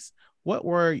non-spoileries, what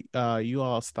were you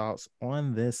all's thoughts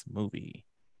on this movie?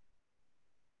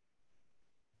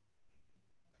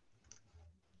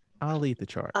 I'll lead the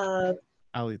charge. Uh,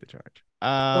 I'll lead the charge. Go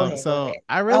ahead. Go So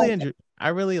ahead. I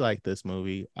really like this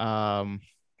movie.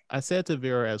 I said to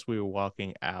Vera as we were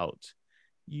walking out,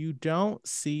 you don't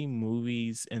see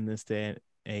movies in this day and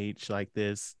age like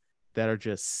this that are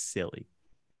just silly.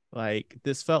 Like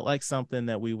this felt like something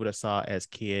that we would have saw as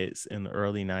kids in the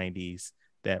early 90s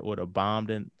that would have bombed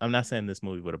in. I'm not saying this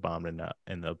movie would have bombed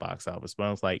in the box office, but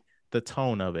I was like the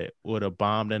tone of it would have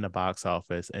bombed in the box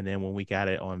office. And then when we got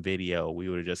it on video, we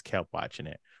would have just kept watching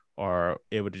it. Or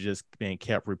it would have just been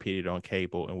kept repeated on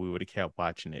cable and we would have kept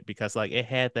watching it because like it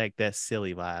had like that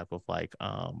silly vibe of like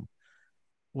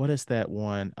what is that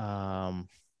one?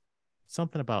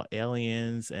 Something about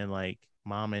aliens and like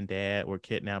mom and dad were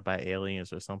kidnapped by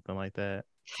aliens or something like that.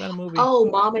 Is that a movie? Oh,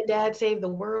 Mom and Dad Save the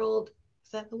World.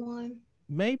 Is that the one?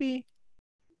 Maybe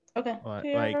Okay. like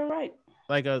Yeah, like right.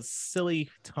 like a silly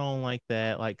tone like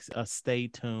that, like a Stay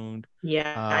Tuned,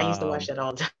 Yeah, I used to watch um, that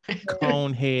all the time.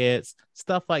 Cone Heads,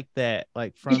 stuff like that,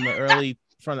 like from the Yeah.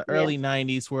 early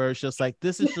 '90s, where it's just like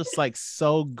this is just like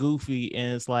so goofy,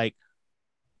 and it's like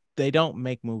they don't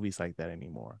make movies like that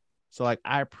anymore. So like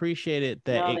I appreciated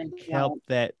that No, it they kept don't.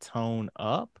 that tone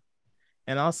up.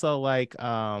 And also like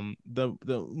the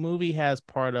movie has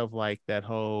part of like that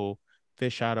whole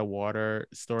fish out of water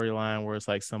storyline where it's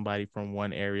like somebody from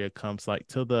one area comes like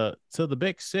to the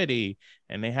big city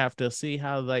and they have to see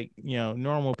how like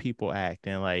normal people act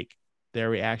and like their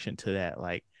reaction to that.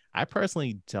 Like I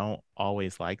personally don't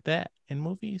always like that in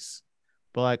movies,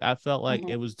 but like I felt like Mhm.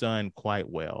 it was done quite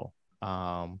well.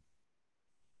 um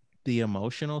the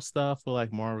emotional stuff with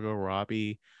like Margot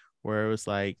Robbie, where it was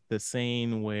like the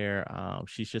scene where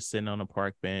she's just sitting on a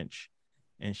park bench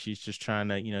and she's just trying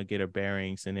to, get her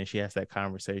bearings, and then she has that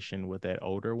conversation with that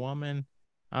older woman.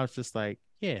 I was just like,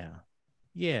 yeah,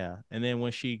 yeah. And then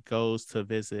when she goes to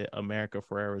visit America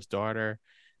Ferrera's daughter,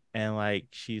 and like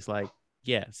she's like,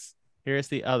 yes, here's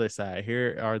the other side.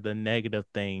 Here are the negative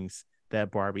things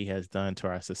that Barbie has done to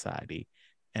our society.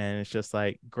 And it's just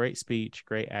like great speech,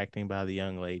 great acting by the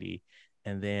young lady.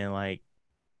 And then like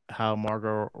how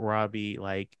Margot Robbie,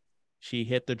 like she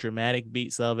hit the dramatic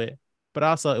beats of it, but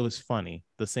also it was funny.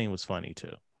 The scene was funny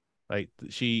too. Like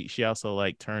she also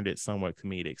like turned it somewhat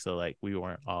comedic, so like we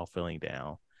weren't all feeling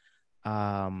down.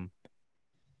 um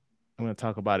I'm going to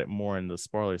talk about it more in the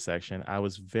spoiler section. I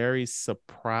was very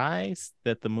surprised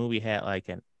that the movie had like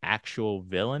an actual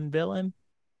villain.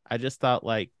 I just thought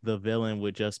like the villain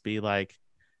would just be like,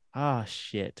 oh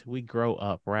shit, we grow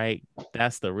up, right?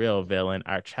 That's the real villain.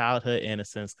 Our childhood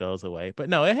innocence goes away. But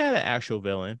no, it had an actual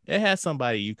villain. It had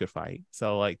somebody you could fight.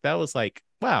 So like that was like,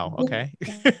 wow, okay.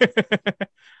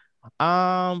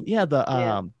 Yeah,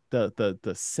 Yeah.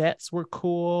 the sets were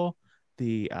cool.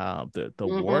 The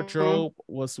Mhm. wardrobe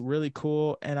was really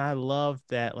cool, and I love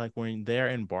that like when they're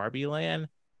in Barbie Land,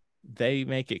 they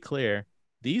make it clear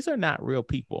these are not real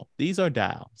people. These are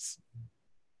dolls.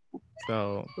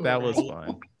 So that was Right.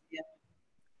 fun.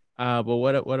 Yeah. But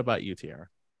what about you, Tiara?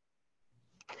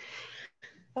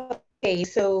 Okay,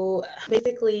 so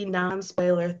basically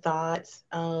non-spoiler thoughts.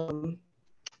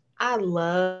 I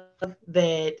love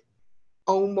that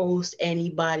almost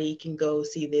anybody can go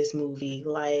see this movie.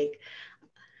 Like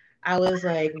I was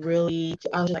like,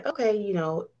 okay,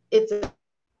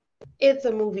 it's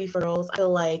a movie for girls. I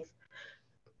feel like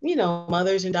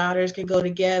mothers and daughters can go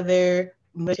together,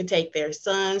 can take their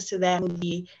sons to that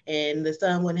movie, and the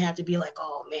son wouldn't have to be like,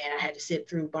 oh man, I had to sit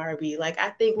through Barbie. Like, I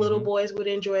think little boys would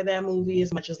enjoy that movie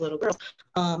as much as little girls.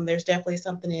 There's definitely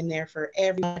something in there for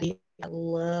everybody. I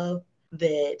love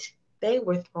that they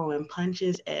were throwing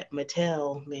punches at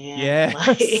Mattel, man. Yes.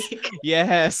 Like,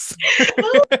 Yes.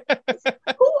 who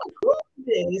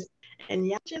this? And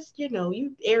y'all just,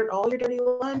 you aired all your dirty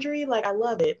laundry. Like, I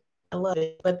love it. I love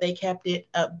it. But they kept it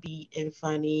upbeat and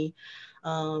funny.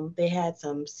 They had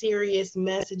some serious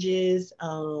messages.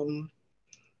 They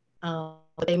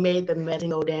made the messaging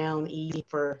go down easy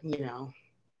for,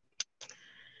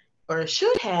 or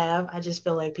should have. I just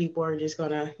feel like people are just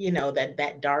gonna,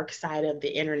 that dark side of the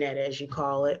internet, as you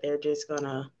call it. They're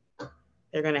gonna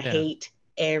Yeah. hate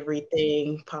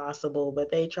everything possible,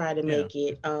 but they try to Yeah. make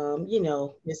it,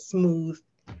 as smooth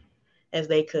as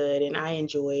they could, and I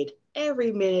enjoyed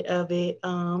every minute of it.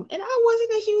 And I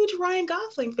wasn't a huge Ryan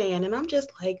Gosling fan, and I'm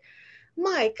just like,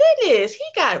 my goodness, he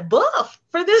got buff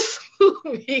for this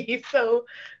movie. So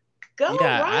go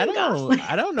Yeah, Ryan Gosling.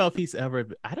 I don't know if he's ever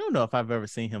I don't know if I've ever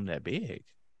seen him that big.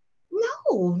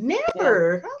 No,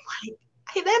 never. I'm like,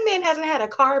 hey, that man hasn't had a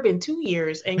carb in 2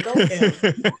 years, and go him.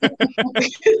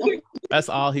 That's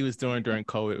all he was doing during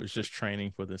COVID, was just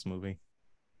training for this movie.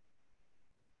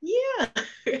 Yeah.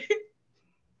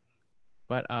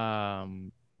 But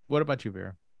what about you,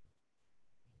 Vera?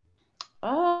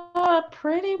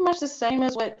 Pretty much the same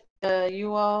as what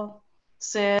you all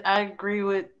said. I agree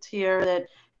with Tiara that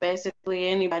basically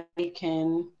anybody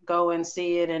can go and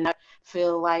see it and not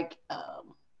feel like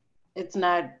it's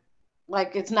not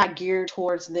it's not geared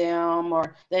towards them,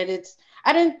 or that it's.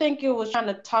 I didn't think it was trying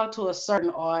to talk to a certain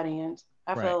audience.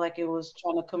 I Right. felt like it was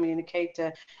trying to communicate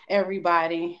to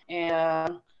everybody,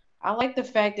 and I like the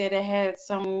fact that it had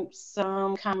some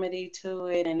comedy to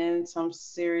it and then some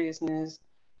seriousness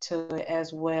to it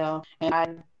as well. And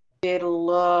I did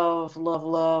love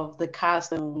the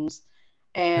costumes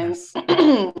and Yes.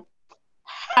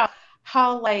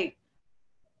 how like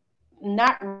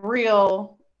not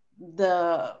real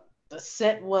the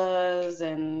set was,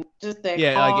 and just that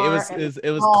Yeah, like car and the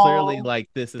it was clearly song. like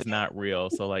this is not real.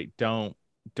 So like don't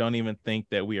even think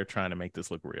that we are trying to make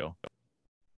this look real.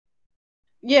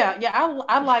 Yeah,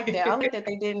 I like that. I like that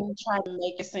they didn't try to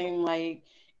make it seem like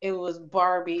it was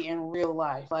Barbie in real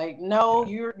life. Like, no,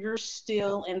 you're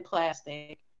still in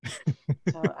plastic.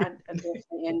 So I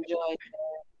definitely enjoyed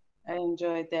that. I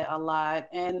enjoyed that a lot,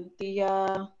 and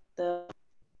the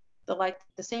like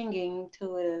the singing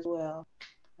to it as well.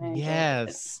 I enjoyed it.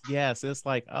 Yes. Yes, it's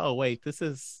like, oh wait, this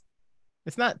is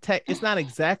it's not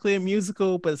exactly a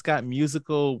musical, but it's got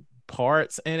musical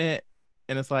parts in it.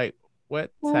 And it's like,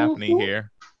 what's happening Mhm.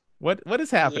 here? What is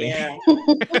happening? Yeah.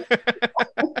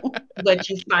 But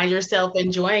you find yourself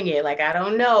enjoying it. Like, I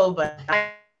don't know, but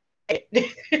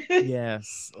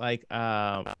Yes, like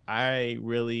I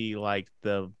really like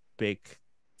the big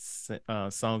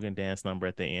song and dance number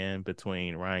at the end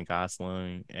between Ryan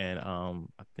Gosling and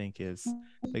I think is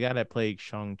the guy that played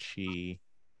Shang-Chi.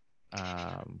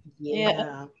 Yeah.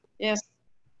 Yeah. Yes.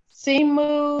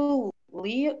 Simu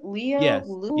Leo Yes,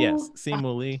 Lu.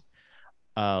 Simu Lee.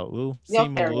 Yep,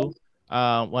 Simu there. Lu.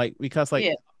 Like because like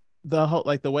Yeah. the whole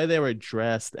like the way they were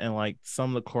dressed and like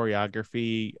some of the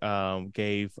choreography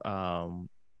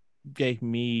gave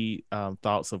me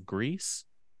thoughts of Grease.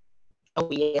 Oh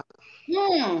yeah.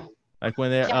 Hmm. Like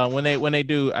when they Yeah. when they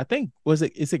do, I think is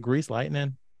it Grease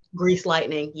Lightning? Grease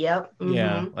lightning. Yep.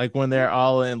 Yeah, Mm-hmm. like when they're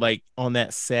all in like on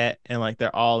that set and like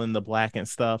they're all in the black and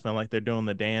stuff and like they're doing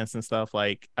the dance and stuff.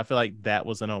 Like I feel like that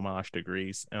was an homage to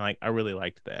Grease and like I really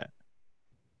liked that.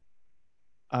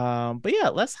 But yeah,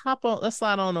 let's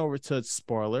slide on over to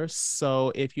spoilers.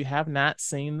 So if you have not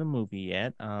seen the movie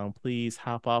yet, please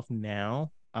hop off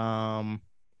now. But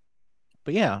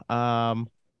yeah,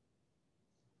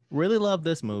 really love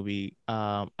this movie.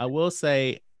 I will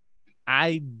say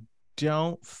I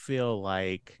don't feel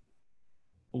like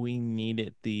we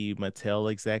needed the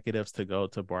Mattel executives to go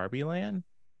to Barbie Land.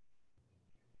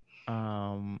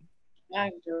 Um, I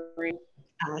agree.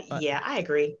 Yeah, I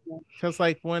agree. because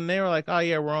like when they were like, "Oh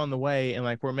yeah, we're on the way," and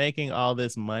like we're making all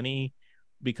this money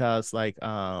because like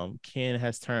Ken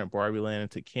has turned Barbie Land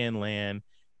into Ken Land,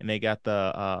 and they got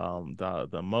the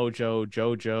Mojo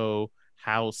Jojo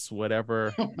house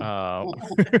whatever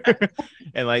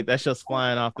and like that's just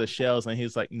flying off the shelves and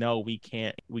he's like, no, we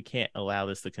can't allow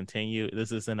this to continue,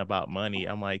 this isn't about money.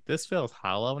 I'm like, this feels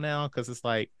hollow now because it's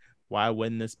like, why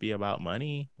wouldn't this be about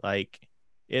money? Like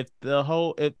if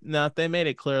they made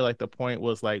it clear like the point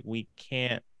was like we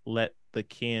can't let the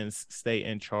Kens stay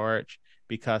in charge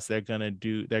because they're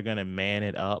gonna man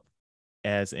it up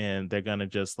as in they're gonna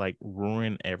just like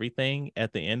ruin everything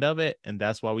at the end of it, and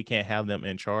that's why we can't have them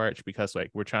in charge, because like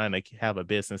we're trying to have a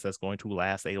business that's going to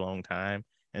last a long time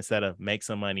instead of make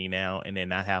some money now and then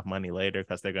not have money later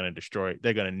because they're gonna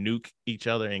nuke each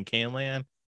other in Canland.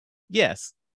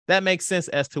 Yes, that makes sense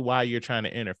as to why you're trying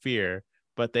to interfere,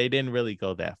 but they didn't really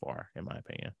go that far, in my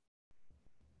opinion.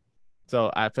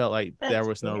 So I felt like there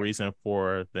was no reason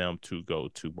for them to go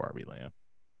to Barbie Land.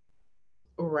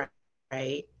 Right.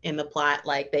 In the plot,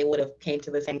 like they would have came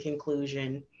to the same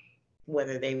conclusion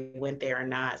whether they went there or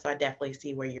not. So I definitely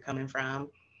see where you're coming from.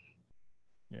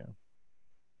 Yeah.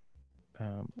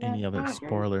 Any other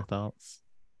spoiler thoughts?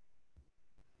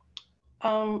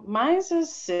 Mine's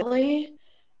is silly,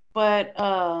 but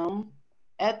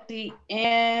at the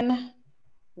end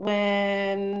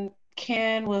when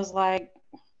Ken was like,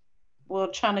 well,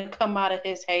 trying to come out of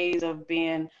his haze of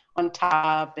being on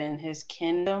top in his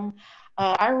kingdom,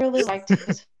 I really liked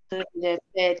his hood that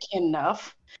said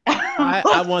 "Enough."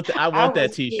 I want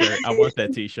that T-shirt. I want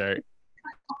that T-shirt.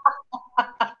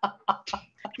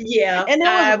 Yeah, and it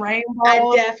was rainbow.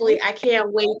 I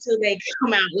can't wait till they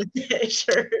come out with that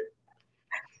shirt.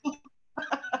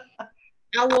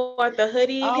 I want the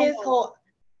hoodie. I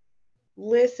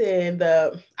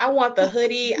want the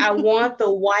hoodie. I want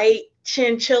the white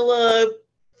chinchilla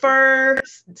fur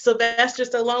Sylvester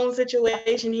Stallone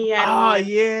situation he had on. Oh,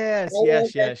 yes.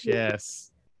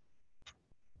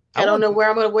 I don't know where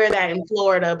I'm going to wear that in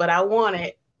Florida, but I want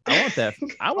it. I want that.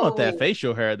 I want that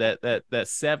facial hair, that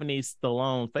 70s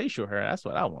Stallone facial hair. That's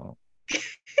what I want.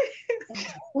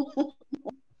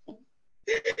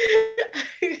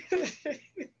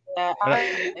 Yeah,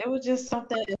 it was just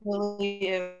something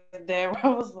really there. I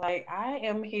was like, I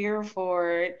am here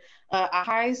for it. A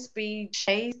high-speed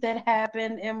chase that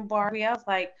happened in Barbie. I was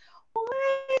like, what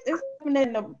is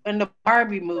happening in the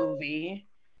Barbie movie?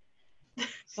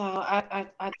 So I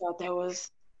thought that was,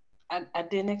 I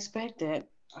didn't expect it.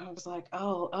 I was like,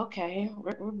 oh, okay,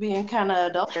 we're being kind of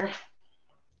adult here.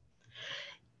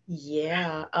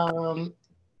 Yeah.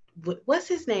 What's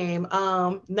his name?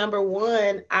 Number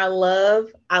one, I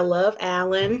love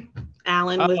Alan.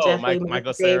 Alan was definitely my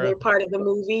favorite part of the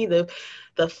movie.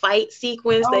 The fight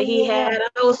sequence that he had,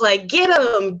 I was like, get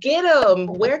him.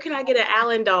 Where can I get an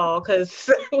Alan doll? Because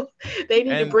they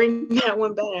need to bring that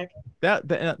one back.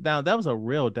 That was a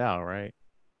real doll, right?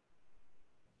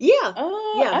 Yeah,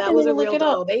 that was a real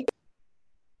doll. That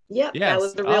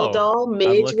was a real doll.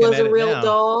 Midge was a real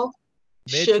doll.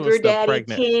 Sugar Daddy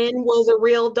Ken was a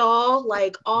real doll.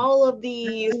 Like all of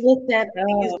these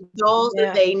dolls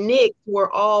that they nicked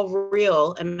were all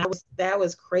real, and that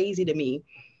was crazy to me.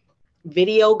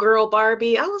 Video Girl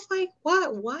Barbie. I was like,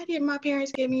 what? Why didn't my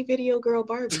parents give me Video Girl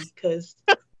Barbie? Because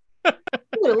I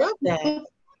would have loved that.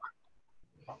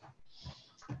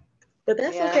 But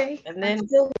that's okay. And then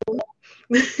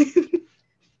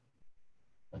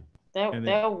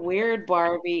that weird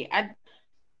Barbie.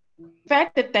 The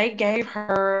fact that they gave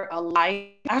her a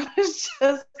light, I was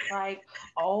just like,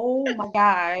 oh my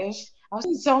gosh. I've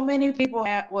seen so many people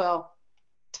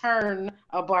turn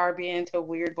a Barbie into a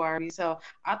weird Barbie. So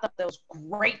I thought that was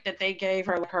great that they gave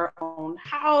her her own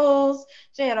house.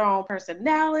 She had her own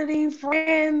personality,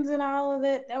 friends, and all of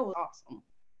that. That was awesome.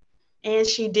 And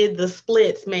she did the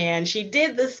splits, man. She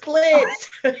did the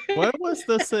splits. What was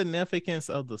the significance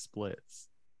of the splits?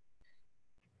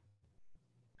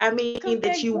 I mean,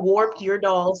 that you warped your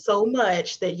doll so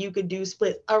much that you could do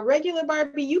splits. A regular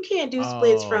Barbie, you can't do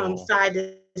splits from side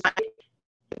to side.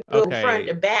 Go front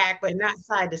to back, but not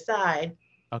side to side.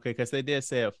 Okay, because they did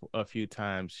say a few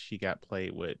times she got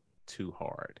played with too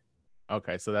hard.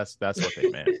 Okay, so that's what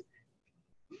they meant.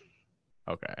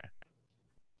 Okay.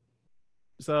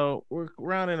 So we're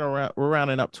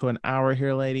rounding up to an hour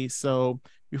here, ladies. So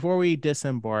before we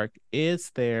disembark,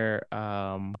 is there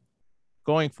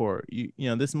going for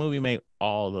this movie made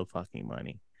all the fucking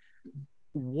money.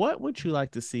 What would you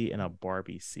like to see in a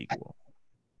Barbie sequel?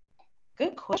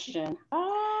 Good question.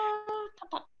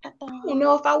 I don't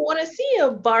know if I want to see a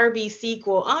Barbie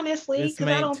sequel, honestly, because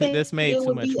I don't think it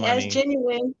would be as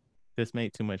genuine. This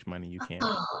made too much money. You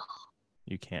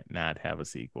can't not have a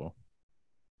sequel.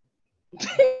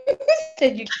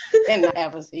 Said you cannot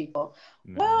have a sequel.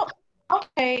 No. Well,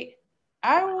 okay.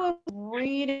 I was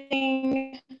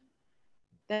reading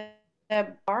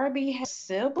that Barbie has a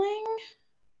sibling.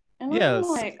 And yes.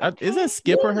 Like, okay. Isn't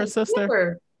Skipper her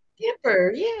sister?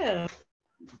 Skipper, yeah.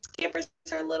 Skipper's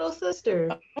her little sister.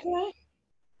 Okay.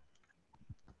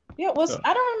 Yeah,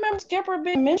 I don't remember Skipper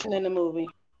being mentioned in the movie.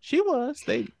 She was.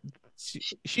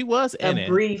 She was in it.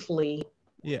 Briefly.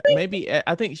 Yeah, maybe.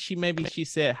 I think she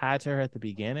said hi to her at the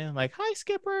beginning. Like, hi,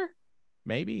 Skipper.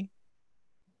 Maybe.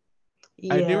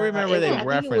 I do Yeah, remember and they I think it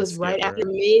was referenced right after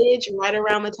Skipper. Midge, right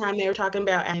around the time they were talking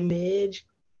about Midge.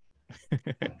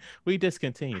 We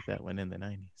discontinued that one in the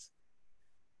 90s.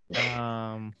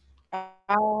 Um,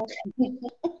 Uh,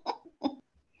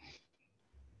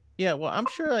 yeah, well, I'm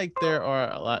sure like there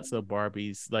are lots of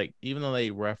Barbies, like even though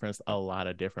they referenced a lot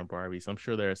of different Barbies, I'm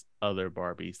sure there's other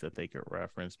Barbies that they could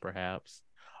reference perhaps.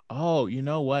 Oh, you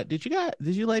know what? Did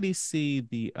you ladies see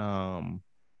the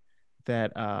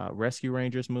that Rescue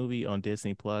Rangers movie on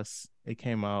Disney Plus? It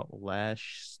came out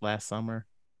last summer.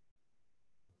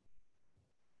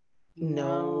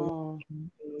 No. no.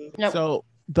 Nope. So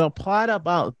the plot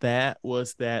about that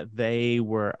was that they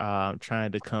were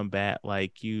trying to combat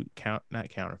like you count not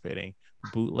counterfeiting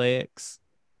bootlegs,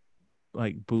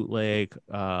 like bootleg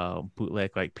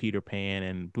like Peter Pan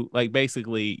and like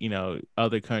basically,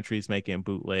 other countries making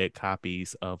bootleg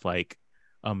copies of like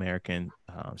American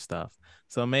stuff.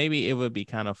 So maybe it would be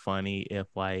kind of funny if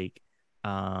like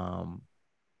um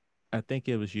I think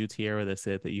it was you, Tiara, that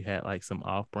said that you had like some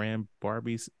off-brand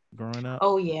Barbies growing up.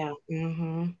 Oh yeah.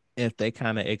 Mm-hmm. If they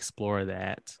kind of explore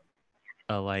that,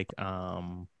 like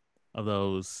of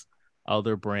those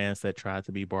other brands that tried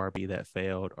to be Barbie that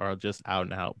failed, or just out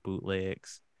and out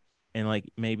bootlegs, and like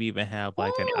maybe even have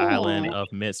like an island Mm. of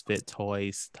misfit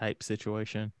toys type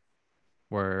situation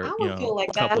where I would feel a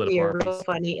like that couple would of the be a real Barbies.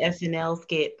 funny SNL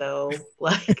skit though.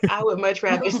 Like I would much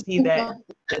rather see that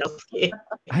SNL skit.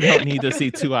 I don't need to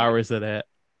see 2 hours of that.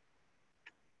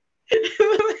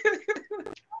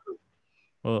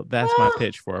 Well, that's my Well,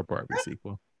 pitch for a Barbie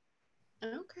sequel.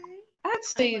 Okay. I'd I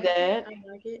see like it. that.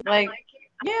 I like it. Like,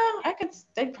 yeah, I could.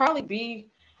 They'd probably be.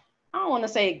 I don't want to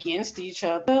say against each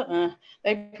other.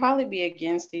 They'd probably be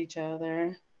against each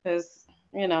other because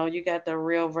you got the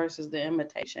real versus the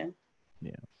imitation.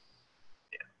 Yeah.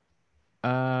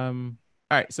 All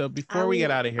right. So I before we get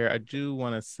would out of here, I do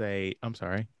want to say, I'm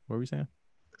sorry. What were we saying?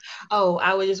 Oh,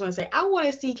 I would just want to say I want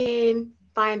to see Ken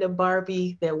find a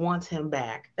Barbie that wants him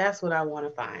back. That's what I want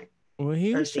to find Well, or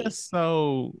he's see. just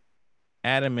so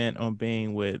adamant on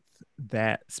being with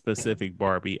that specific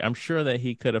Barbie. I'm sure that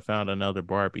he could have found another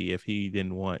Barbie if he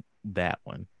didn't want that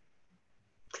one.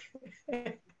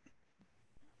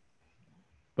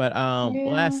 But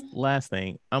Yeah. last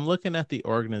thing, I'm looking at the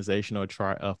organizational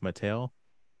chart of Mattel,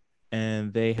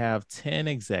 and they have 10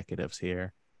 executives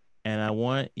here, and I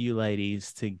want you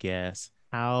ladies to guess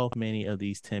how many of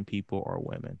these 10 people are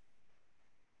women.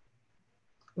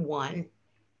 One.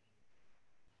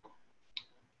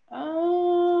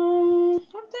 I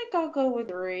think I'll go with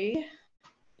three.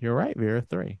 You're right, Vera,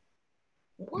 3.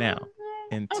 What? Now,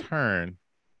 in Oh, turn,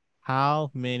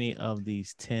 how many of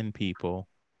these 10 people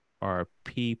are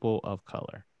people of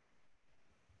color?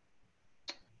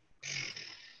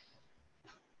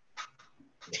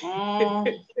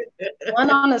 one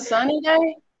on a sunny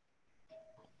day.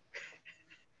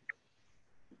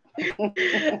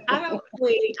 I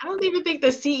don't even think the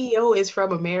CEO is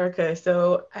from America.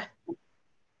 So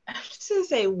I'm just gonna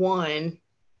say one.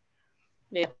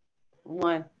 Yeah,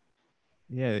 one.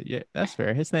 Yeah, that's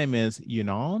fair. His name is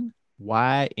Ynon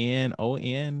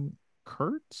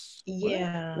Kurtz.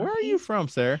 Yeah, Where are you he's from,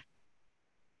 sir?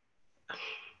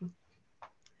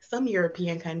 some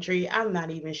European country. I'm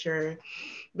not even sure.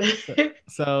 So,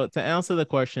 so to answer the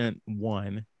question,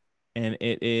 one, and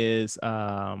it is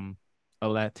a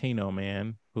Latino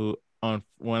man who on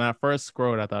when I first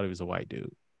scrolled, I thought he was a white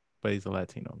dude, but he's a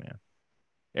Latino man.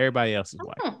 Everybody else is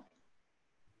white. Hmm,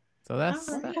 So All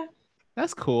right.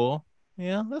 that's cool.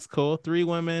 Yeah, that's cool. 3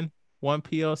 women, 1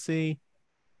 POC.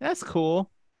 That's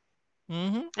cool.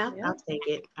 Mm-hmm. yeah, I'll take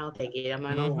it. I'll take it. I'm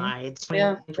not gonna Mm-hmm. lie. It's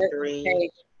yeah. three. Hey,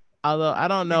 Although I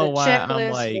don't know the why I'm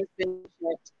checklist like has been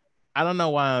checked. I don't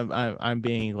know why I'm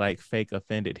being like fake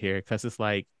offended here, because it's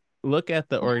like look at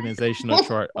the organizational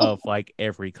chart of like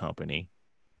every company.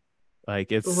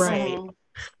 Like it's Right.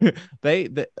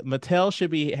 Mhm. Mattel should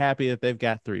be happy that they've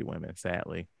got 3 women,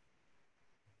 sadly.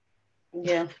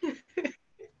 Yeah.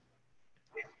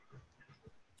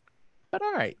 But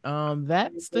all right,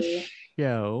 that's the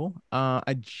show.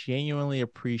 I genuinely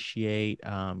appreciate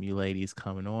you ladies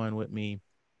coming on with me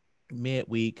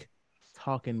midweek,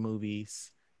 talking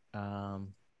movies,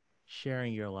 um,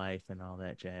 sharing your life and all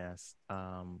that jazz.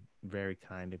 Very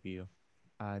kind of you.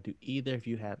 Do either of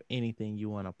you have anything you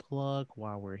want to plug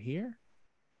while we're here?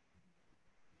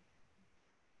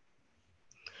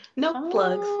 No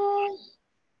plugs.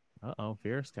 Uh-oh,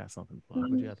 Vera's got something to plug.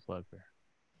 What you got to plug, Vera?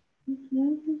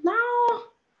 No, I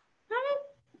don't.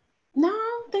 No, I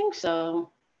don't think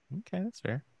so. Okay, that's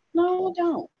fair. No, I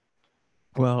don't.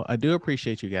 Well, I do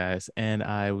appreciate you guys, and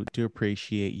I do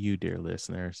appreciate you, dear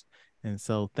listeners. And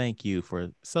so thank you for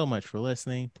so much for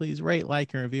listening. Please rate,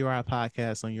 like, and review our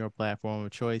podcast on your platform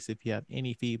of choice. If you have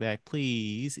any feedback,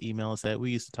 please email us at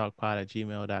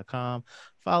weusedtotalkpod@gmail.com.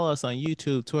 Follow us on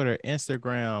YouTube, Twitter,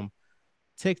 Instagram,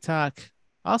 TikTok,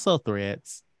 also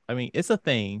Threads. I mean, it's a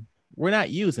thing. We're not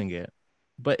using it,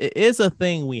 but it is a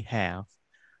thing we have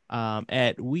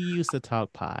at We Used to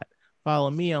Talk Pod. Follow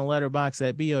me on Letterboxd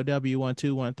at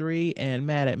BOW1213 and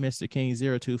Matt at Mr. King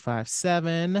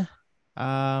 0257.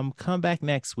 Come back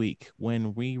next week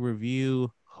when we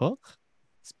review Hook,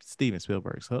 Steven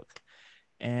Spielberg's Hook.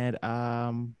 And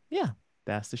yeah,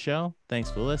 that's the show. Thanks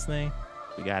for listening.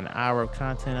 We got an hour of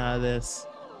content out of this.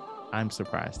 I'm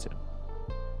surprised too.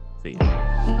 See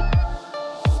ya.